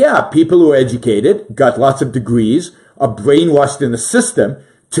that, yeah, people who are educated, got lots of degrees, are brainwashed in the system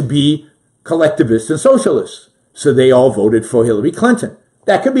to be collectivists and socialists. So they all voted for Hillary Clinton.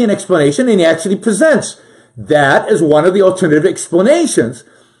 That could be an explanation, and he actually presents that as one of the alternative explanations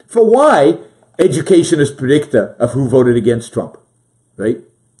for why education is predictor of who voted against Trump, right?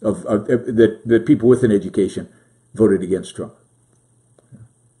 The people with an education voted against Trump.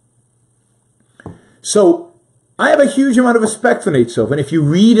 So I have a huge amount of respect for Nate Silver, and if you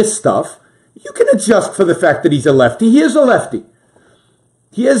read his stuff, you can adjust for the fact that he's a lefty. He is a lefty.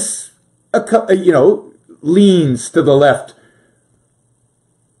 He is, leans to the left.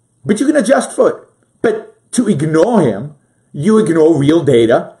 But you can adjust for it. But to ignore him, you ignore real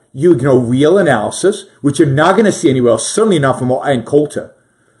data, you ignore real analysis, which you're not going to see anywhere else, certainly not from Ayn Coulter.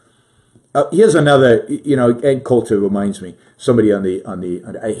 Here's another, Ayn Coulter reminds me, somebody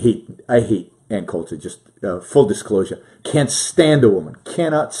I hate Ann Coulter, just full disclosure. Can't stand the woman.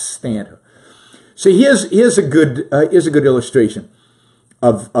 Cannot stand her. So here's a good illustration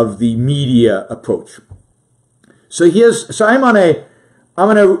of the media approach. So I'm on a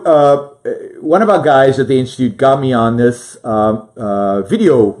one of our guys at the Institute got me on this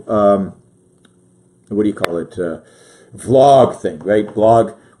video, what do you call it, vlog thing, right?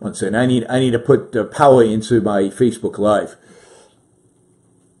 Blog. One second, I need to put power into my Facebook Live.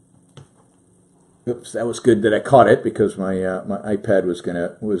 Oops, that was good that I caught it, because my iPad was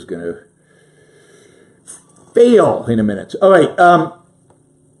gonna fail in a minute. All right,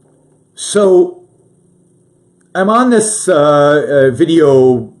 so I'm on this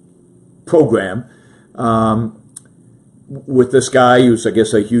video program with this guy who's, I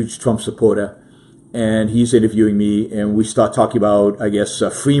guess, a huge Trump supporter, and he's interviewing me, and we start talking about, I guess, a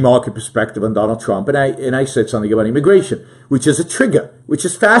free market perspective on Donald Trump, and I said something about immigration, which is a trigger, which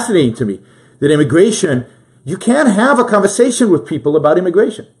is fascinating to me, that immigration, you can't have a conversation with people about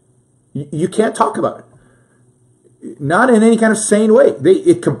immigration. You can't talk about it. Not in any kind of sane way.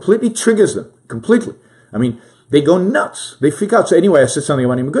 It completely triggers them, completely. I mean, they go nuts. They freak out. So anyway, I said something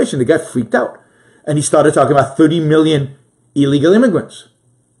about immigration. The guy freaked out. And he started talking about 30 million illegal immigrants.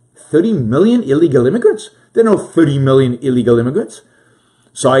 30 million illegal immigrants? There are no 30 million illegal immigrants.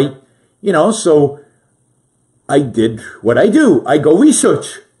 So I did what I do. I go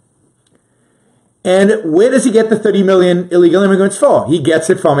research. And where does he get the 30 million illegal immigrants for? He gets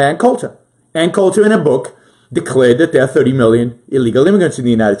it from Ann Coulter. Ann Coulter, in a book, declared that there are 30 million illegal immigrants in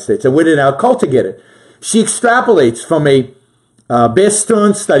the United States. And where did Ann Coulter get it? She extrapolates from a Bear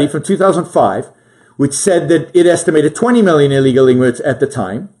Stearns study from 2005, which said that it estimated 20 million illegal immigrants at the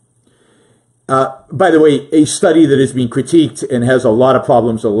time. By the way, a study that is being critiqued and has a lot of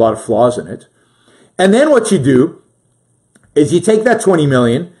problems, a lot of flaws in it. And then what you do is you take that 20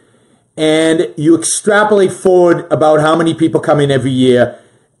 million and you extrapolate forward about how many people come in every year,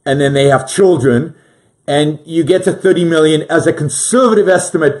 and then they have children, and you get to 30 million as a conservative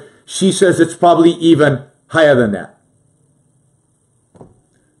estimate. She says it's probably even higher than that.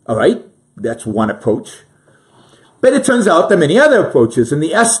 All right, that's one approach. But it turns out there are many other approaches, and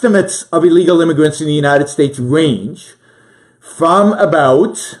the estimates of illegal immigrants in the United States range from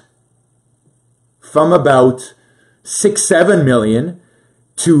about 6-7 million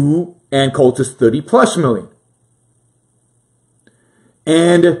to Ann Coulter's 30+ million.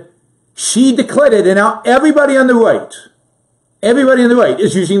 And she declared it, and now everybody on the right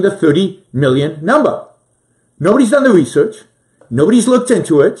is using the 30 million number. Nobody's done the research. Nobody's looked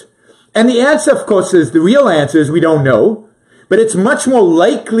into it. And the answer, of course, is the real answer is we don't know. But it's much more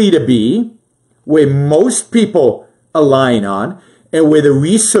likely to be where most people align on, and where the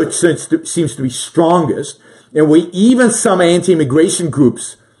research seems to be strongest, and where even some anti-immigration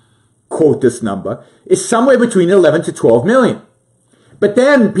groups quote this number, is somewhere between 11 to 12 million. But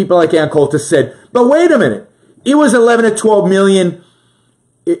then people like Ann Coulter said, but wait a minute, it was 11 to 12 million.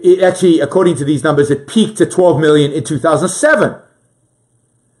 It actually, according to these numbers, it peaked to 12 million in 2007.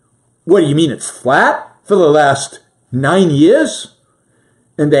 What do you mean it's flat for the last 9 years?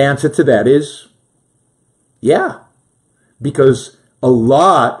 And the answer to that is, yeah, because a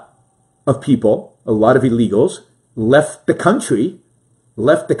lot of people, a lot of illegals left the country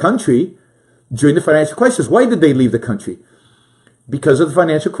during the financial crisis. Why did they leave the country? Because of the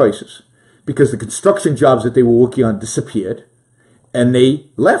financial crisis. Because the construction jobs that they were working on disappeared, and they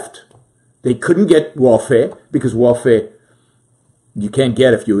left. They couldn't get welfare, because welfare you can't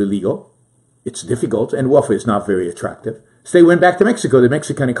get if you're illegal. It's difficult, and welfare is not very attractive. So they went back to Mexico. The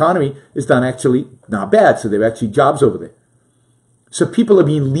Mexican economy is done actually not bad, so there are actually jobs over there. So people have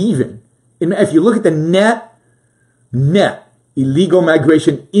been leaving. And if you look at the net illegal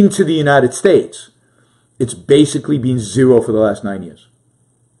migration into the United States, it's basically been zero for the last 9 years.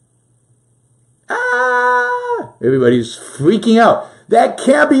 Everybody's freaking out. That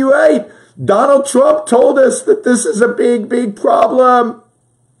can't be right. Donald Trump told us that this is a big, big problem.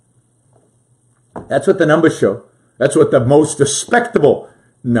 That's what the numbers show. That's what the most respectable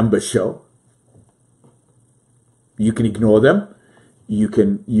numbers show. You can ignore them. You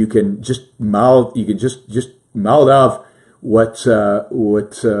can just mouth off what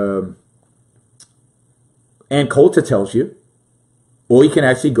Ann Coulter tells you, or you can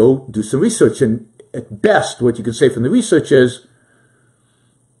actually go do some research. And at best, what you can say from the research is,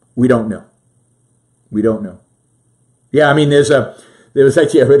 we don't know. We don't know. Yeah, I mean, there was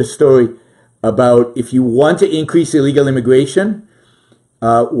actually, I read a story about if you want to increase illegal immigration,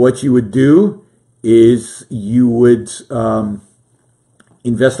 what you would do is you would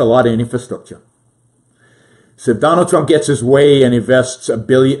invest a lot in infrastructure. So if Donald Trump gets his way and invests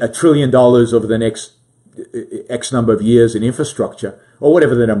 $1 trillion over the next X number of years in infrastructure, or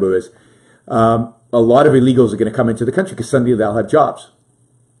whatever the number is, a lot of illegals are going to come into the country because suddenly they'll have jobs.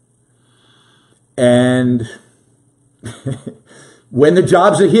 And when the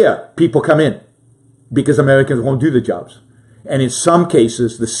jobs are here, people come in because Americans won't do the jobs. And in some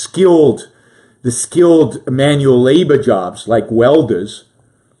cases, the skilled manual labor jobs like welders,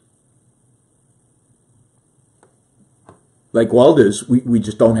 we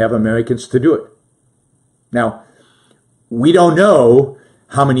just don't have Americans to do it. Now, we don't know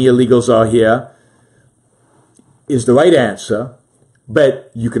how many illegals are here is the right answer,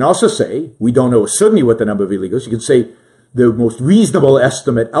 but you can also say, we don't know certainly what the number of illegals. You can say the most reasonable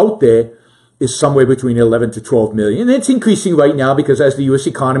estimate out there is somewhere between 11 to 12 million. And it's increasing right now because as the U.S.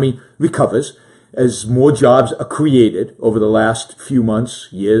 economy recovers, as more jobs are created over the last few months,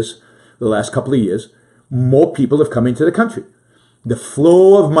 years, the last couple of years, more people have come into the country. The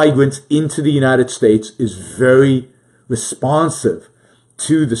flow of migrants into the United States is very responsive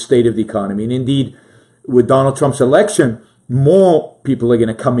to the state of the economy. And indeed, with Donald Trump's election, more people are going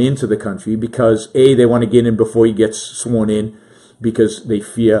to come into the country because, A, they want to get in before he gets sworn in because they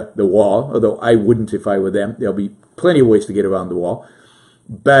fear the wall, although I wouldn't if I were them. There'll be plenty of ways to get around the wall.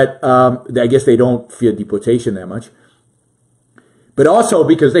 But I guess they don't fear deportation that much. But also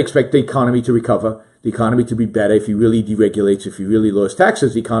because they expect the economy to recover, the economy to be better. If he really deregulates, if he really lowers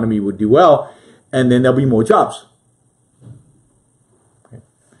taxes, the economy would do well, and then there'll be more jobs. Okay.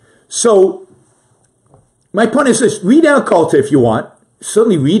 So my point is this: read Ann Coulter if you want.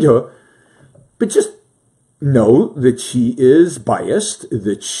 Certainly read her, but just know that she is biased,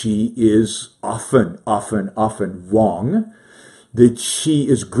 that she is often wrong, that she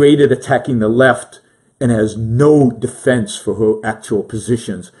is great at attacking the left and has no defense for her actual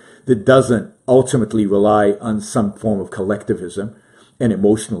positions, that doesn't ultimately rely on some form of collectivism and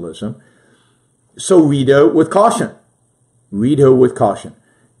emotionalism. So read her with caution. Read her with caution.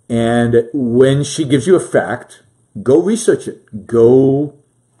 And when she gives you a fact, go research it. Go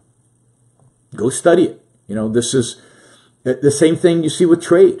study it. You know, this is the same thing you see with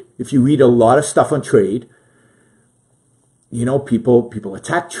trade. If you read a lot of stuff on trade, you know, people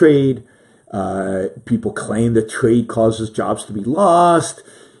attack trade. People claim that trade causes jobs to be lost.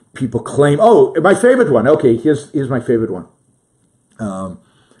 People claim, oh, my favorite one. Okay, here's my favorite one.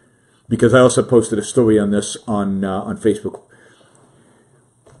 Because I also posted a story on this on Facebook.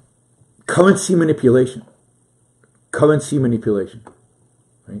 Currency manipulation. Currency manipulation.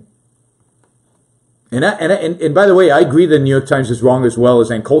 Right? And by the way, I agree that the New York Times is wrong as well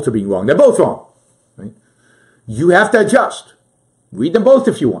as Ann Coulter being wrong. They're both wrong. Right? You have to adjust. Read them both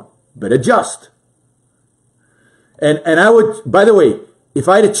if you want, but adjust. And I would, by the way, if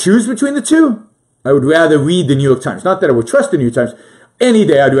I had to choose between the two, I would rather read the New York Times. Not that I would trust the New York Times. Any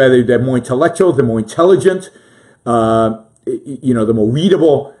day, I'd rather they're more intellectual, they're more intelligent, you know, they're more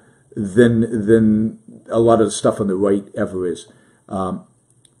readable than a lot of the stuff on the right ever is.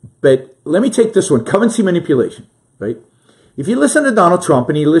 But let me take this one, currency manipulation, right? If you listen to Donald Trump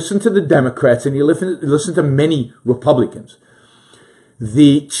and you listen to the Democrats and you listen to many Republicans,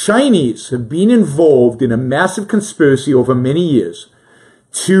 the Chinese have been involved in a massive conspiracy over many years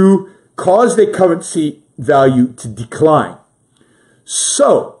to cause their currency value to decline.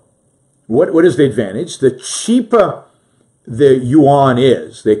 So, what is the advantage? The cheaper the yuan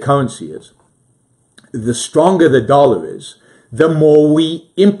is, their currency is, the stronger the dollar is, the more we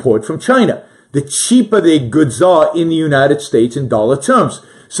import from China. The cheaper their goods are in the United States in dollar terms.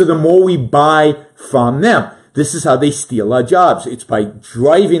 So the more we buy from them. This is how they steal our jobs. It's by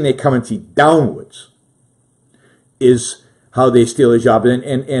driving their currency downwards is how they steal a job.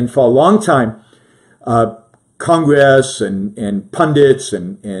 And for a long time, Congress and pundits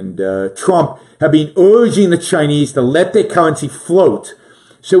and Trump have been urging the Chinese to let their currency float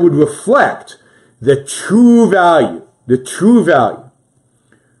so it would reflect the true value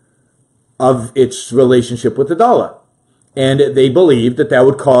of its relationship with the dollar. And they believed that that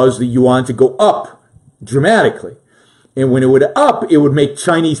would cause the yuan to go up dramatically. And when it would up, it would make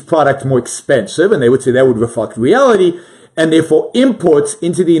Chinese products more expensive, and they would say that would reflect reality, and therefore imports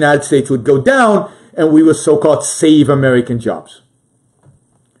into the United States would go down, and we would so-called save American jobs.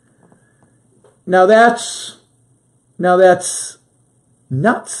 Now that's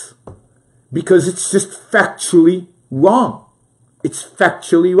nuts, because it's just factually wrong. It's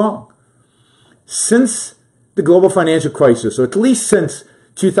factually wrong. Since the global financial crisis, or at least since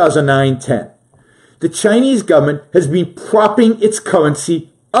 2009-10, the Chinese government has been propping its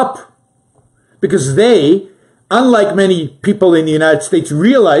currency up because they, unlike many people in the United States,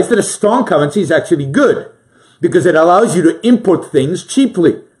 realize that a strong currency is actually good. because it allows you to import things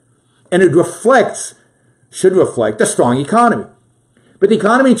cheaply. And it should reflect a strong economy. But the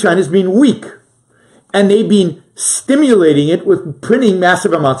economy in China has been weak. And they've been stimulating it with printing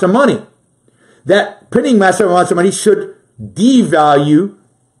massive amounts of money. That printing massive amounts of money should devalue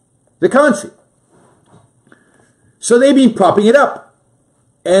the currency. So they've been propping it up.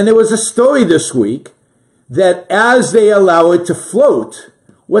 And there was a story this week that as they allow it to float,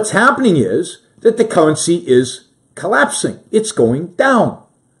 what's happening is that the currency is collapsing. It's going down.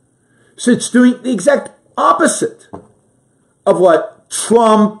 So it's doing the exact opposite of what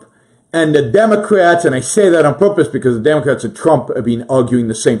Trump and the Democrats, and I say that on purpose because the Democrats and Trump have been arguing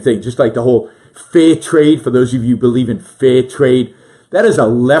the same thing, just like the whole fair trade. For those of you who believe in fair trade, that is a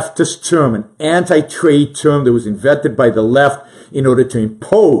leftist term, an anti-trade term that was invented by the left in order to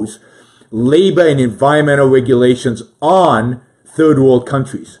impose labor and environmental regulations on third world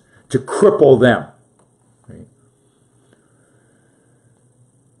countries, to cripple them. Right?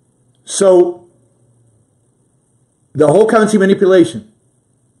 So, the whole currency manipulation,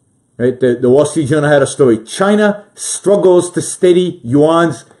 right? The Wall Street Journal had a story. China struggles to steady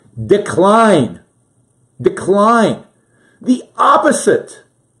yuan's decline. Decline. The opposite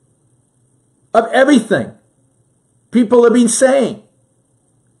of everything people have been saying.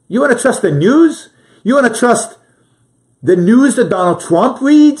 You want to trust the news? You want to trust the news that Donald Trump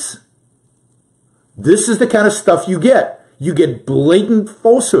reads? This is the kind of stuff you get. You get blatant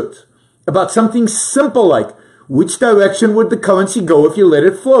falsehoods about something simple like, which direction would the currency go if you let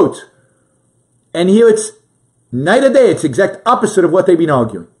it float? And here it's night or day. It's the exact opposite of what they've been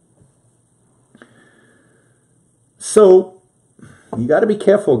arguing. So, you got to be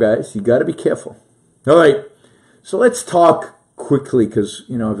careful, guys. You got to be careful. All right. So let's talk quickly because,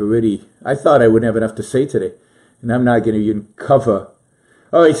 I thought I wouldn't have enough to say today. And I'm not going to even cover.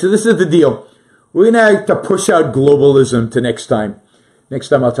 All right. So this is the deal. We're going to have to push out globalism to next time. Next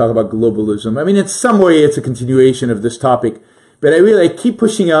time I'll talk about globalism. I mean, in some way, it's a continuation of this topic. But I keep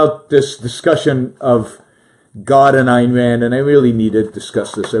pushing out this discussion of God and Ayn Rand, and I really need to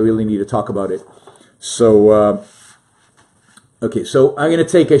discuss this. I really need to talk about it. So, okay, so I'm going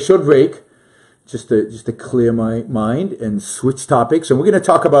to take a short break just to clear my mind and switch topics. And we're going to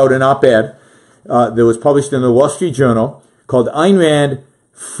talk about an op-ed that was published in the Wall Street Journal called Ayn Rand,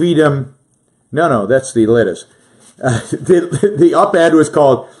 Freedom. No, that's the letters. The op-ed was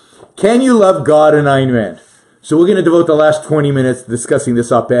called, Can You Love God and Ayn Rand? So we're going to devote the last 20 minutes discussing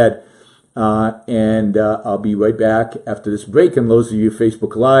this op-ed, and I'll be right back after this break. And those of you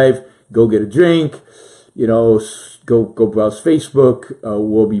Facebook Live, go get a drink, go browse Facebook.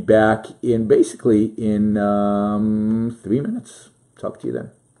 We'll be back in 3 minutes. Talk to you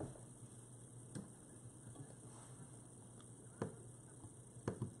then.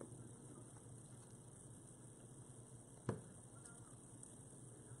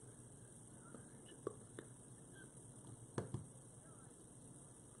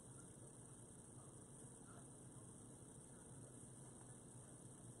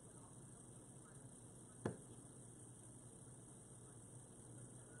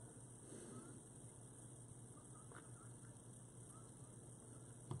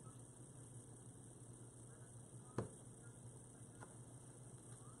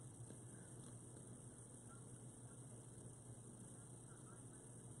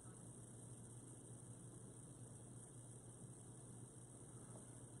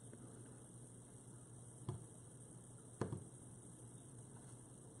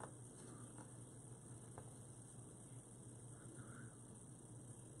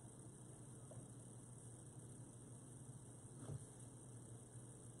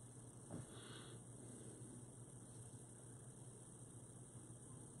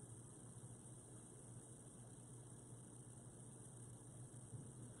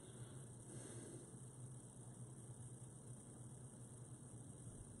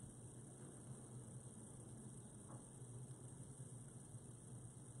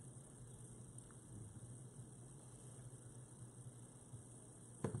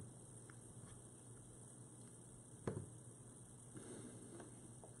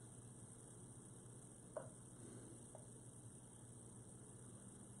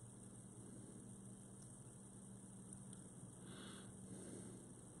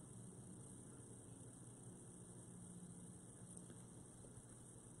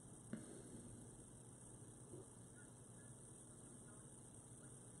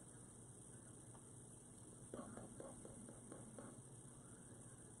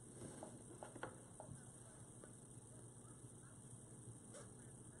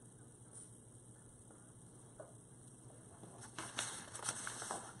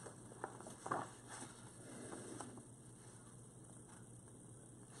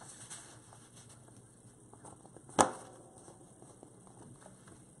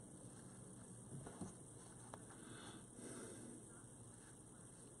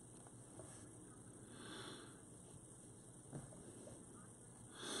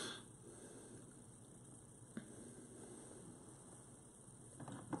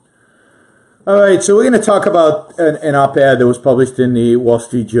 All right, so we're going to talk about an op-ed that was published in the Wall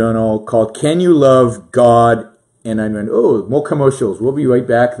Street Journal called "Can You Love God?" And Ayn Rand. Oh, more commercials. We'll be right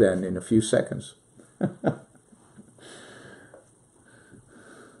back then in a few seconds.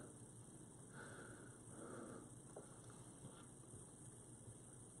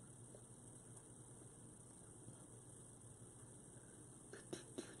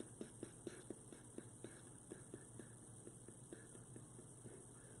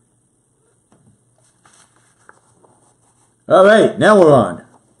 All right, now we're on.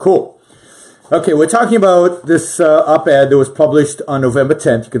 Cool. Okay, we're talking about this op-ed that was published on November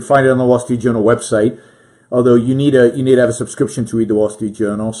 10th. You can find it on the Wall Street Journal website. Although you need to have a subscription to read the Wall Street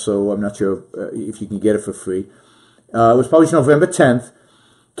Journal, so I'm not sure if you can get it for free. It was published November 10th.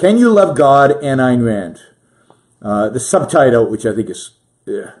 Can You Love God? And Ayn Rand. The subtitle, which I think is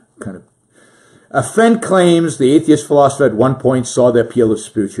kind of... A friend claims the atheist philosopher at one point saw the appeal of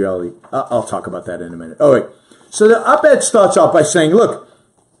spirituality. I'll talk about that in a minute. All right. So the op-ed starts off by saying, look,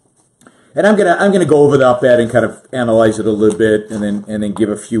 and I'm gonna go over the op-ed and kind of analyze it a little bit, and then give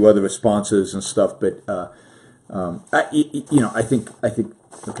a few other responses and stuff. But I think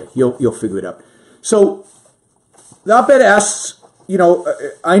okay, you'll figure it out. So the op-ed asks,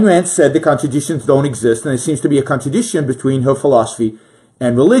 Ayn Rand said the contradictions don't exist, and there seems to be a contradiction between her philosophy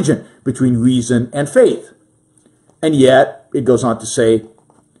and religion, between reason and faith, and yet it goes on to say,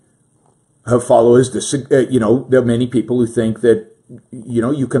 her followers, there are many people who think that,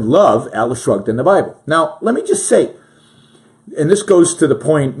 you can love Atlas Shrugged in the Bible. Now, let me just say, and this goes to the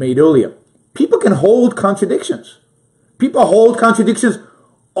point made earlier, people can hold contradictions. People hold contradictions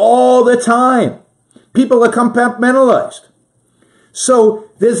all the time. People are compartmentalized. So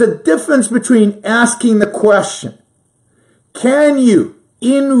there's a difference between asking the question, can you,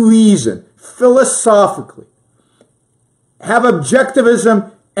 in reason, philosophically, have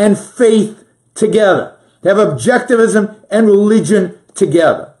objectivism and faith together? Have objectivism and religion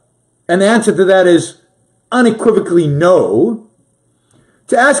together? And the answer to that is unequivocally no.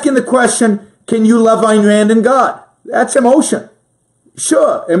 To asking the question, can you love Ayn Rand and God? That's emotion.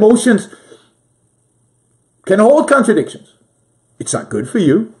 Sure, emotions can hold contradictions. It's not good for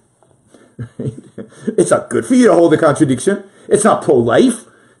you. It's not good for you to hold a contradiction. It's not pro-life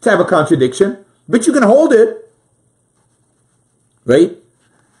to have a contradiction, but you can hold it. Right?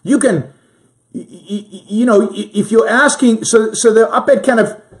 You can, if you're asking, so the op-ed kind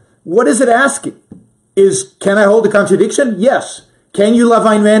of, what is it asking? Is, can I hold a contradiction? Yes. Can you love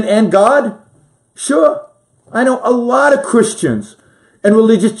Ayn Rand and God? Sure. I know a lot of Christians and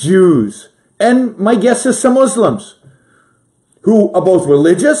religious Jews, and my guess is some Muslims, who are both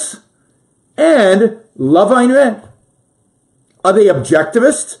religious and love Ayn Rand. Are they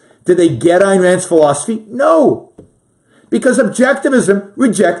objectivists? Did they get Ayn Rand's philosophy? No. Because objectivism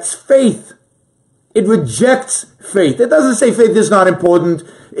rejects faith. It rejects faith. It doesn't say faith is not important.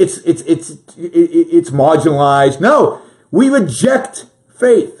 It's marginalized. No, we reject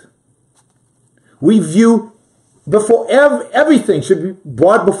faith. We view everything should be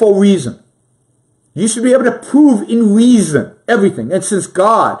brought before reason. You should be able to prove in reason everything. And since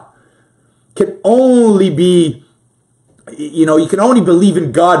God can only be, you can only believe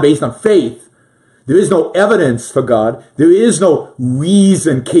in God based on faith. There is no evidence for God. There is no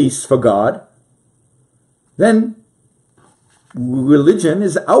reason case for God. Then religion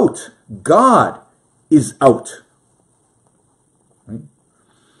is out. God is out. Right?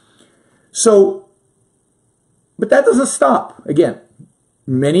 So, but that doesn't stop, again,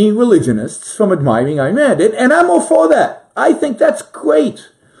 many religionists from admiring Ayn Rand. And I'm all for that. I think that's great.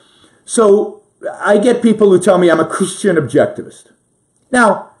 So I get people who tell me I'm a Christian objectivist.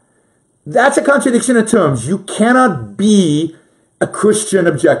 Now, that's a contradiction in terms. You cannot be a Christian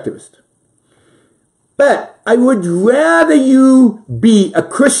objectivist. But I would rather you be a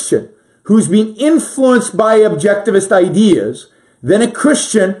Christian who's been influenced by objectivist ideas than a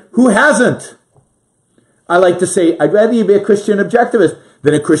Christian who hasn't. I like to say, I'd rather you be a Christian objectivist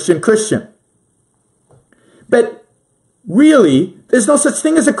than a Christian Christian. But really, there's no such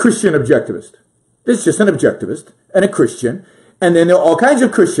thing as a Christian objectivist. There's just an objectivist and a Christian. And then there are all kinds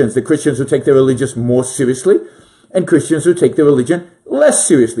of Christians. The Christians who take their religion more seriously and Christians who take their religion less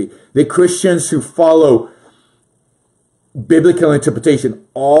seriously. The Christians who follow biblical interpretation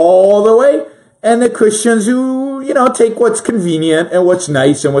all the way and the Christians who, take what's convenient and what's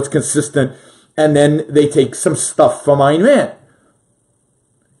nice and what's consistent and then they take some stuff from Ayn Rand.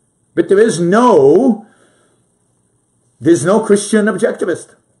 But there's no Christian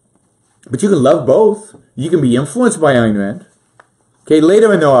objectivist. But you can love both. You can be influenced by Ayn Rand. Okay,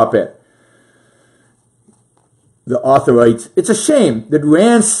 later in the op-ed, the author writes, it's a shame that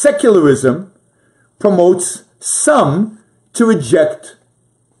Rand's secularism promotes some to reject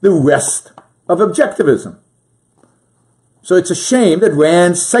the rest of objectivism. So it's a shame that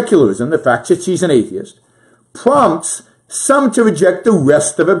Rand's secularism, the fact that she's an atheist, prompts some to reject the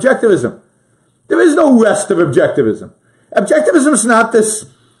rest of objectivism. There is no rest of objectivism. Objectivism is not this,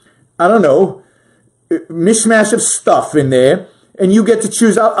 I don't know, mishmash of stuff in there, and you get to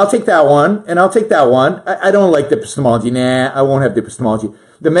choose, I'll take that one, and I'll take that one. I don't like the epistemology. Nah, I won't have the epistemology.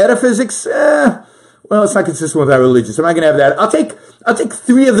 The metaphysics, well, it's not consistent with our religion, so I'm not going to have that. I'll take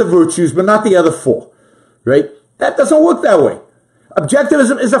 3 of the virtues, but not the other 4, right? That doesn't work that way.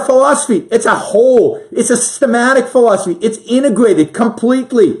 Objectivism is a philosophy. It's a whole. It's a systematic philosophy. It's integrated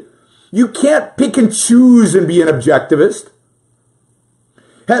completely. You can't pick and choose and be an objectivist.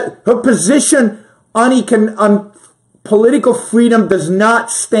 Her position on political freedom does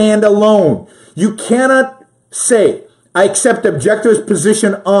not stand alone. You cannot say, I accept objectivist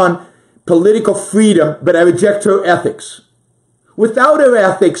position on political freedom, but I reject her ethics. Without her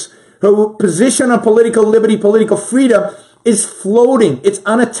ethics, her position on political liberty, political freedom is floating. It's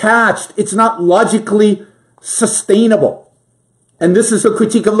unattached. It's not logically sustainable. And this is a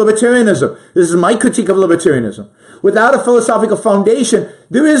critique of libertarianism. This is my critique of libertarianism. Without a philosophical foundation,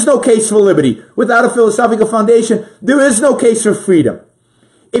 there is no case for liberty. Without a philosophical foundation, there is no case for freedom.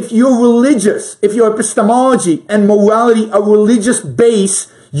 If you're religious, if your epistemology and morality are religious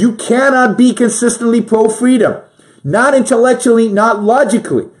base, you cannot be consistently pro-freedom. Not intellectually, not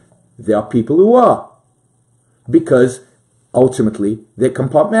logically. There are people who are, because ultimately they're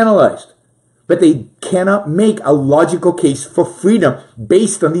compartmentalized. But they cannot make a logical case for freedom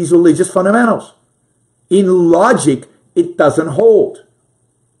based on these religious fundamentals. In logic, it doesn't hold.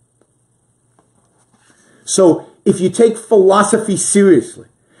 So if you take philosophy seriously,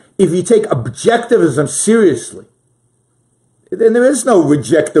 if you take objectivism seriously, then there is no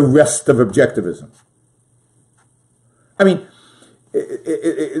reject the rest of objectivism. I mean,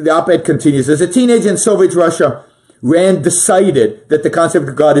 the op-ed continues. As a teenager in Soviet Russia, Rand decided that the concept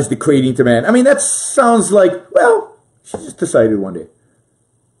of God is degrading to man. I mean, that sounds like, well, she just decided one day.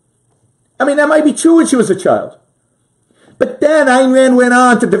 I mean, that might be true when she was a child. But then Ayn Rand went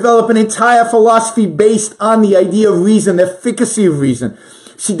on to develop an entire philosophy based on the idea of reason, the efficacy of reason.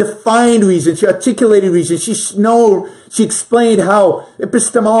 She defined reason. She articulated reason. She explained how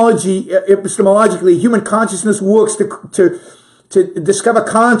epistemologically human consciousness works to discover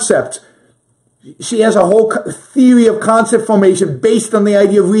concept. She has a whole theory of concept formation based on the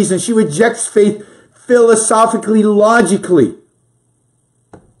idea of reason. She rejects faith philosophically, logically.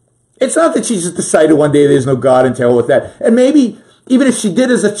 It's not that she just decided one day there's no God and to hell with that. And maybe even if she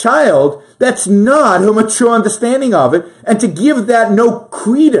did as a child, that's not her mature understanding of it. And to give that no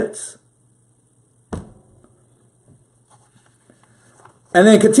credence. And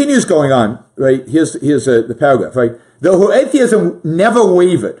then it continues going on, right? Here's the paragraph, right? Though her atheism never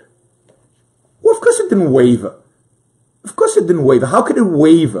wavered. Well, of course it didn't waver. Of course it didn't waver. How could it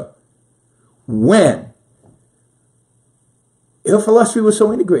waver when her philosophy was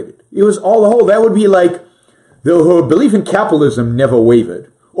so integrated? It was all the whole. That would be like, though her belief in capitalism never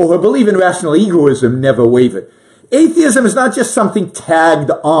wavered, or her belief in rational egoism never wavered. Atheism is not just something tagged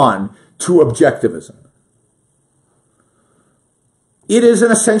on to objectivism. It is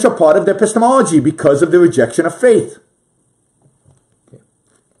an essential part of their epistemology because of the rejection of faith.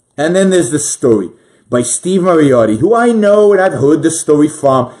 And then there's this story by Steve Mariotti, who I know and I've heard this story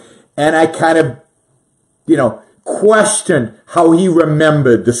from, and I kind of, questioned how he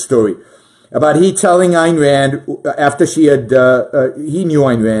remembered the story. About he telling Ayn Rand, after she had, he knew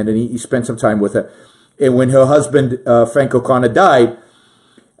Ayn Rand and he spent some time with her. And when her husband, Frank O'Connor, died,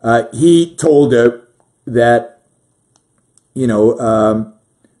 he told her that,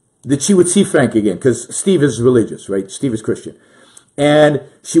 that she would see Frank again, because Steve is religious, right? Steve is Christian. And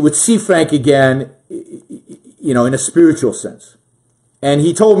she would see Frank again, in a spiritual sense. And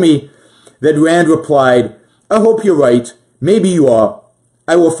he told me that Rand replied, I hope you're right. Maybe you are.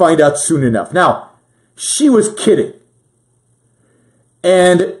 I will find out soon enough. Now, she was kidding.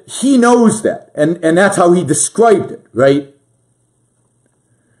 And he knows that. And that's how he described it, right?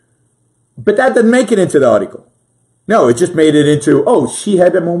 But that didn't make it into the article. No, it just made it into, oh, she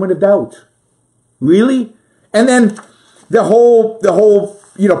had a moment of doubt. Really? And then the whole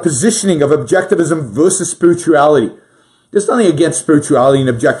positioning of objectivism versus spirituality. There's nothing against spirituality and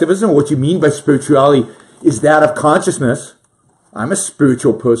objectivism. What you mean by spirituality is that of consciousness. I'm a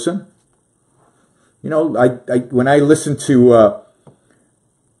spiritual person. When I listen to,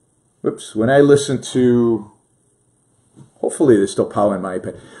 hopefully there's still power in my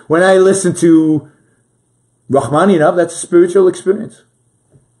iPad. When I listen to Rachmaninoff, that's a spiritual experience.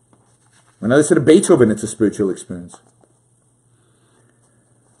 When I listen to Beethoven, it's a spiritual experience.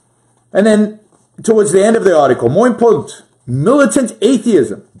 And then, towards the end of the article, more important, militant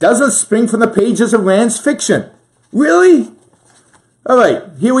atheism doesn't spring from the pages of Rand's fiction. Really? All right,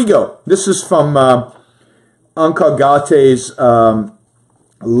 here we go. This is from Ankar Gate's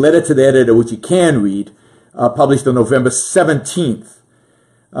letter to the editor, which you can read, published on November 17th.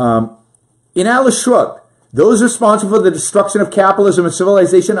 In Atlas Shrugged, those responsible for the destruction of capitalism and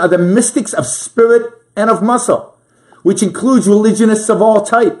civilization are the mystics of spirit and of muscle, which includes religionists of all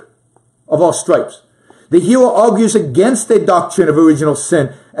type, of all stripes. The hero argues against the doctrine of original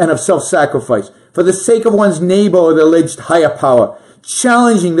sin and of self-sacrifice for the sake of one's neighbor or the alleged higher power,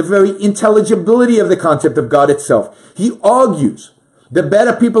 challenging the very intelligibility of the concept of God itself. He argues the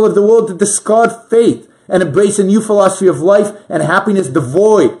better people of the world to discard faith and embrace a new philosophy of life and happiness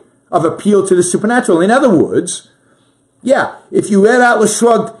devoid of appeal to the supernatural. In other words, yeah, if you read Atlas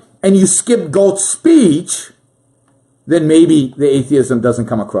Shrugged and you skip Galt's speech, then maybe the atheism doesn't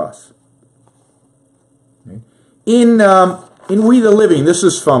come across. Okay. In We the Living, this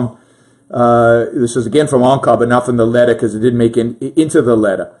is from this is again from Ankar, but not from the letter because it didn't make it into the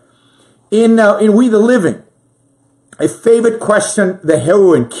letter. In We the Living, a favorite question the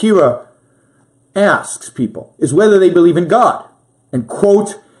heroine Kira asks people is whether they believe in God. And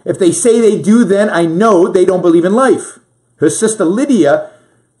quote, if they say they do, then I know they don't believe in life. Her sister Lydia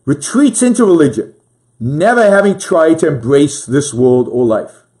retreats into religion, never having tried to embrace this world or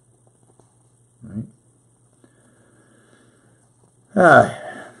life. Right?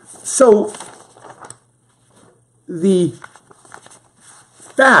 So, the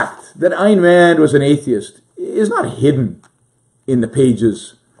fact that Ayn Rand was an atheist is not hidden in the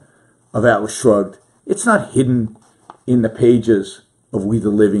pages of Atlas Shrugged. It's not hidden in the pages of We the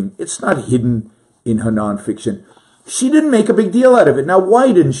Living. It's not hidden in her nonfiction. She didn't make a big deal out of it. Now,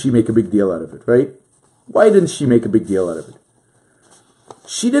 why didn't she make a big deal out of it, right? Why didn't she make a big deal out of it?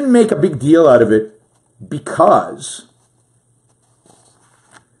 She didn't make a big deal out of it because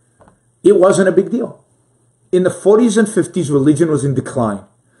it wasn't a big deal. In the 40s and 50s, religion was in decline.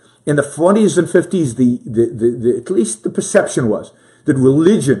 In the 40s and 50s, at least the perception was that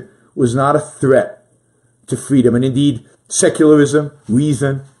religion was not a threat to freedom. And indeed, secularism,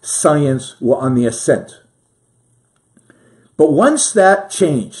 reason, science were on the ascent. But once that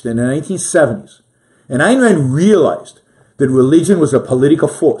changed in the 1970s, and Ayn Rand realized that religion was a political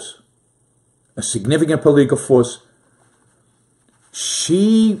force, a significant political force,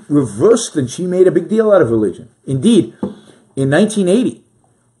 she reversed and she made a big deal out of religion. Indeed, in 1980,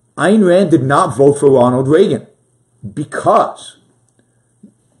 Ayn Rand did not vote for Ronald Reagan because,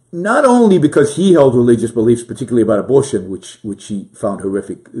 not only because he held religious beliefs, particularly about abortion, which she found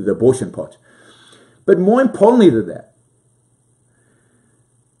horrific, the abortion part, but more importantly than that,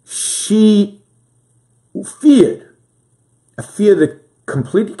 she feared, a fear that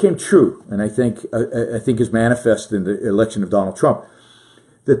completely came true, and I think is manifest in the election of Donald Trump,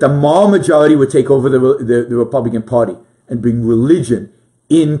 that the moral majority would take over the Republican Party and bring religion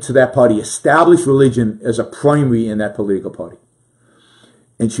into that party, establish religion as a primary in that political party.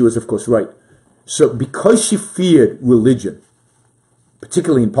 And she was, of course, right. So because she feared religion,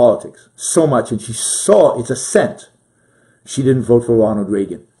 particularly in politics, so much, and she saw its ascent, she didn't vote for Ronald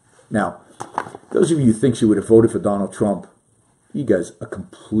Reagan. Now, those of you who think she would have voted for Donald Trump, you guys are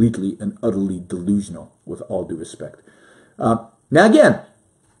completely and utterly delusional, with all due respect. Now again,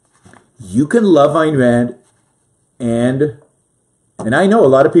 you can love Ayn Rand, and I know a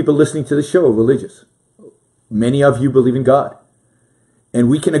lot of people listening to the show are religious. Many of you believe in God. And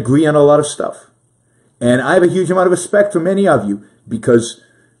we can agree on a lot of stuff. And I have a huge amount of respect for many of you because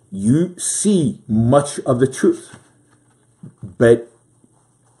you see much of the truth. But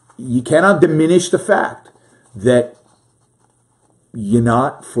you cannot diminish the fact that you're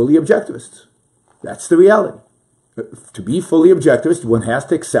not fully objectivists. That's the reality. To be fully objectivist, one has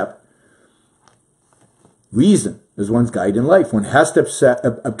to accept reason as one's guide in life. One has to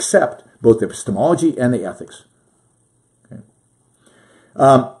accept both the epistemology and the ethics. Okay.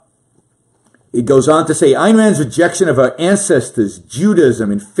 It goes on to say, Ayn Rand's rejection of her ancestors'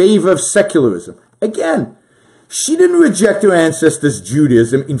 Judaism in favor of secularism. Again, she didn't reject her ancestors'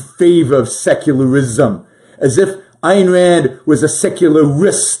 Judaism in favor of secularism, as if Ayn Rand was a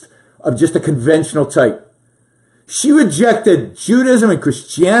secularist of just a conventional type. She rejected Judaism and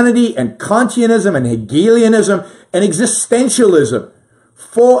Christianity and Kantianism and Hegelianism and existentialism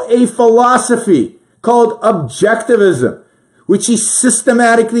for a philosophy called Objectivism, which she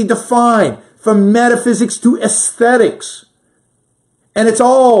systematically defined from metaphysics to aesthetics. And it's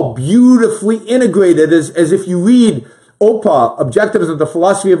all beautifully integrated, as if you read OPA, Objectivism, the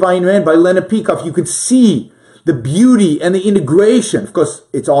Philosophy of Ayn Rand by Leonard Peikoff, you can see the beauty and the integration. Of course,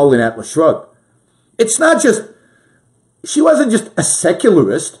 it's all in Atlas Shrugged. It's not just, she wasn't just a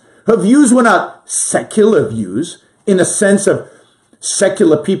secularist. Her views were not secular views in the sense of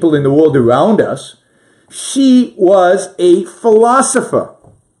secular people in the world around us. She was a philosopher,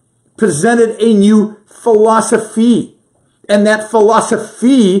 presented a new philosophy, and that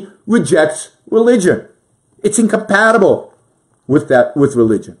philosophy rejects religion. It's incompatible with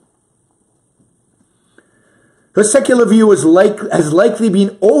religion. Her secular view has likely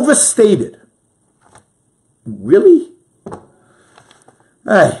been overstated. Really?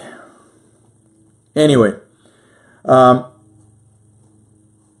 Anyway, her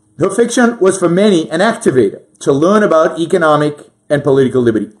fiction was for many an activator to learn about economic and political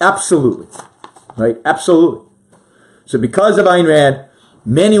liberty. Absolutely. Right? Absolutely. So because of Ayn Rand,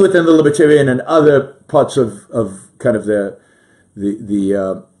 many within the libertarian and other parts of kind of the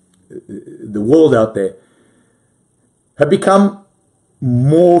world out there have become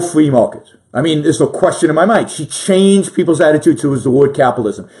more free market. I mean, there's no question in my mind. She changed people's attitude towards the word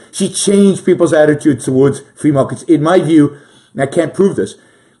capitalism. She changed people's attitude towards free markets. In my view, and I can't prove this,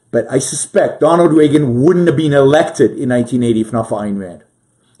 but I suspect Donald Reagan wouldn't have been elected in 1980 if not for Ayn Rand.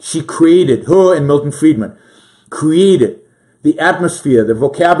 She created, her and Milton Friedman, created the atmosphere, the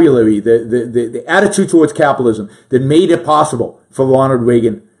vocabulary, the attitude towards capitalism that made it possible for Ronald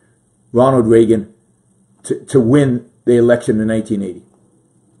Reagan to win the election in 1980.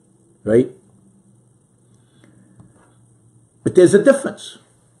 Right? But there's a difference.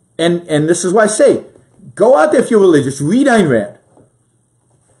 And this is why I say, go out there if you're religious, read Ayn Rand.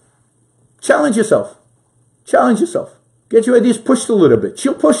 Challenge yourself. Challenge yourself. Get your ideas pushed a little bit.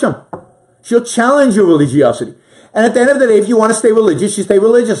 She'll push them. She'll challenge your religiosity. And at the end of the day, if you want to stay religious, you stay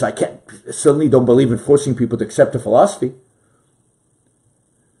religious. I certainly don't believe in forcing people to accept a philosophy.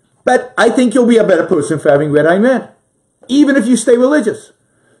 But I think you'll be a better person for having read Ayn Rand, even if you stay religious.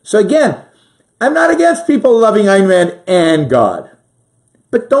 So again, I'm not against people loving Ayn Rand and God.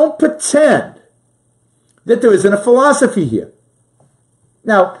 But don't pretend that there isn't a philosophy here.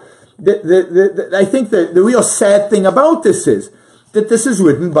 Now, I think the real sad thing about this is that this is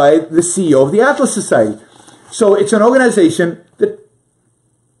written by the CEO of the Atlas Society. So it's an organization that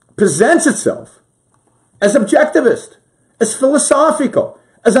presents itself as objectivist, as philosophical,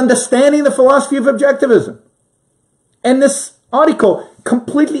 as understanding the philosophy of objectivism. And this article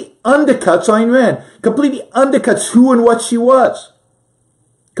completely undercuts Ayn Rand, completely undercuts who and what she was,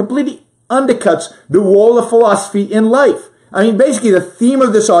 completely undercuts the role of philosophy in life. I mean, basically the theme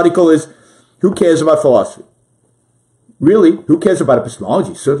of this article is, who cares about philosophy? Really, who cares about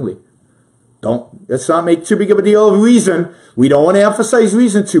epistemology? Certainly. Let's not make too big of a deal of reason. We don't want to emphasize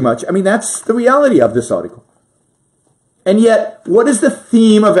reason too much. I mean, that's the reality of this article. And yet, what is the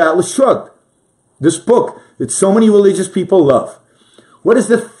theme of Atlas Shrugged? This book that so many religious people love. What is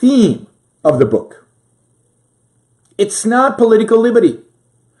the theme of the book? It's not political liberty.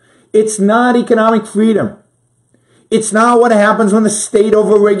 It's not economic freedom. It's not what happens when the state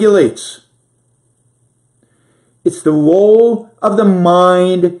overregulates. It's the role of the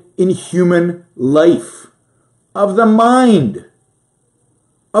mind in human life, of the mind,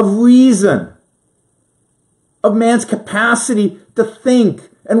 of reason, of man's capacity to think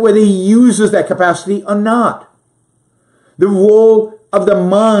and whether he uses that capacity or not. The role of the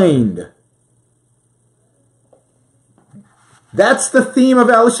mind. That's the theme of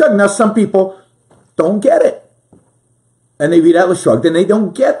Atlas Shrugged. Now, some people don't get it. And they read Atlas Shrugged and they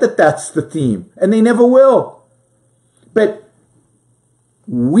don't get that that's the theme. And they never will. But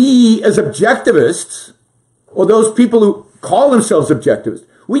we as objectivists, or those people who call themselves objectivists,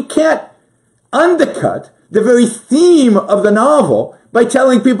 we can't undercut the very theme of the novel by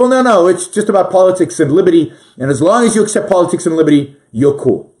telling people, no, it's just about politics and liberty, and as long as you accept politics and liberty, you're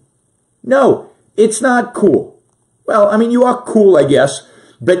cool. No, it's not cool. Well, I mean, you are cool, I guess,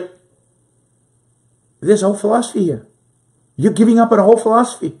 but there's no philosophy here. You're giving up on a whole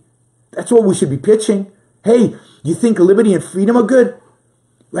philosophy. That's what we should be pitching. Hey, you think liberty and freedom are good?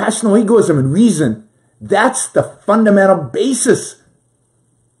 Rational egoism and reason, that's the fundamental basis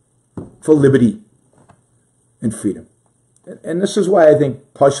for liberty and freedom. And this is why I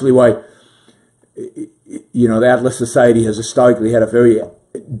think, partially why, the Atlas Society has historically had a very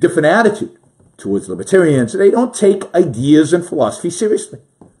different attitude towards libertarians. They don't take ideas and philosophy seriously.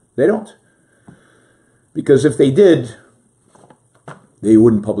 They don't. Because if they did, they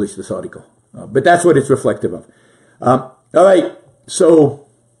wouldn't publish this article. But that's what it's reflective of. All right, so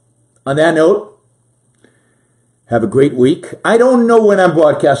on that note, have a great week. I don't know when I'm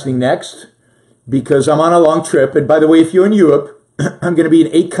broadcasting next, because I'm on a long trip. And by the way, if you're in Europe, I'm going to be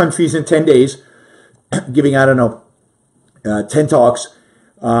in 8 countries in 10 days, giving, I don't know, 10 talks.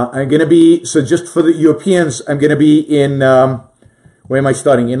 I'm going to be, so just for the Europeans, I'm going to be in, where am I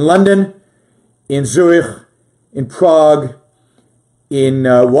starting? In London, in Zurich, in Prague, in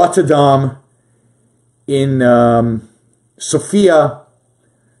Rotterdam, in Sofia,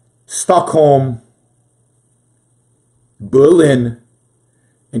 Stockholm, Berlin,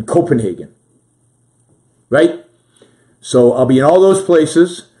 and Copenhagen. Right? So I'll be in all those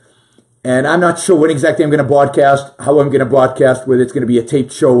places. And I'm not sure when exactly I'm going to broadcast, how I'm going to broadcast, whether it's going to be a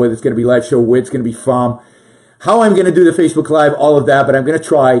taped show, whether it's going to be a live show, where it's going to be from, how I'm going to do the Facebook Live, all of that. But I'm going to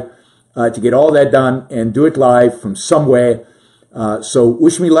try to get all that done and do it live from somewhere. So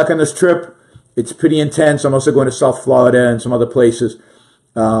wish me luck on this trip. It's pretty intense. I'm also going to South Florida and some other places.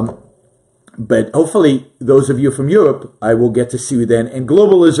 But hopefully, those of you from Europe, I will get to see you then. And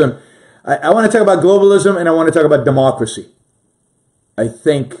globalism, I want to talk about globalism and I want to talk about democracy. I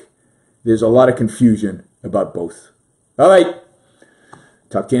think there's a lot of confusion about both. All right.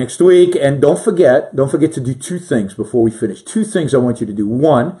 Talk to you next week. And don't forget to do 2 things before we finish. 2 things I want you to do.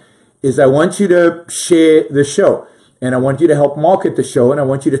 One is I want you to share the show. And I want you to help market the show. And I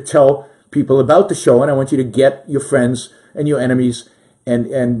want you to tell people about the show. And I want you to get your friends and your enemies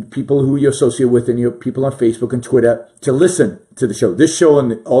and people who you associate with and your people on Facebook and Twitter to listen to the show. This show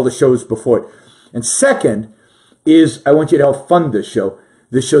and all the shows before it. And second is I want you to help fund this show.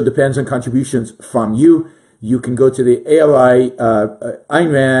 This show depends on contributions from you. You can go to the ARI,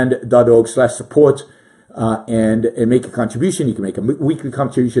 AynRand.org/support and make a contribution. You can make a weekly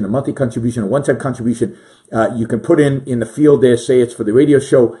contribution, a monthly contribution, a one-time contribution. You can put in the field there, say it's for the radio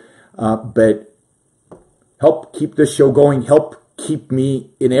show, but help keep this show going. Help keep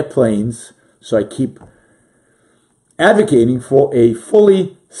me in airplanes so I keep advocating for a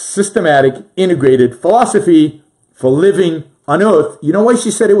fully systematic, integrated philosophy for living on Earth. You know why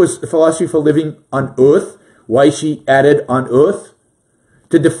she said it was a philosophy for living on Earth? Why she added on Earth?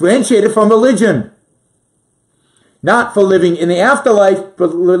 To differentiate it from religion. Not for living in the afterlife,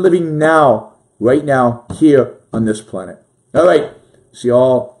 but living now, right now, here on this planet. All right. See you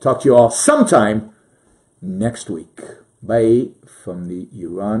all. Talk to you all sometime next week. Bye from the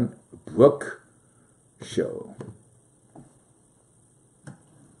Yaron Brook Show.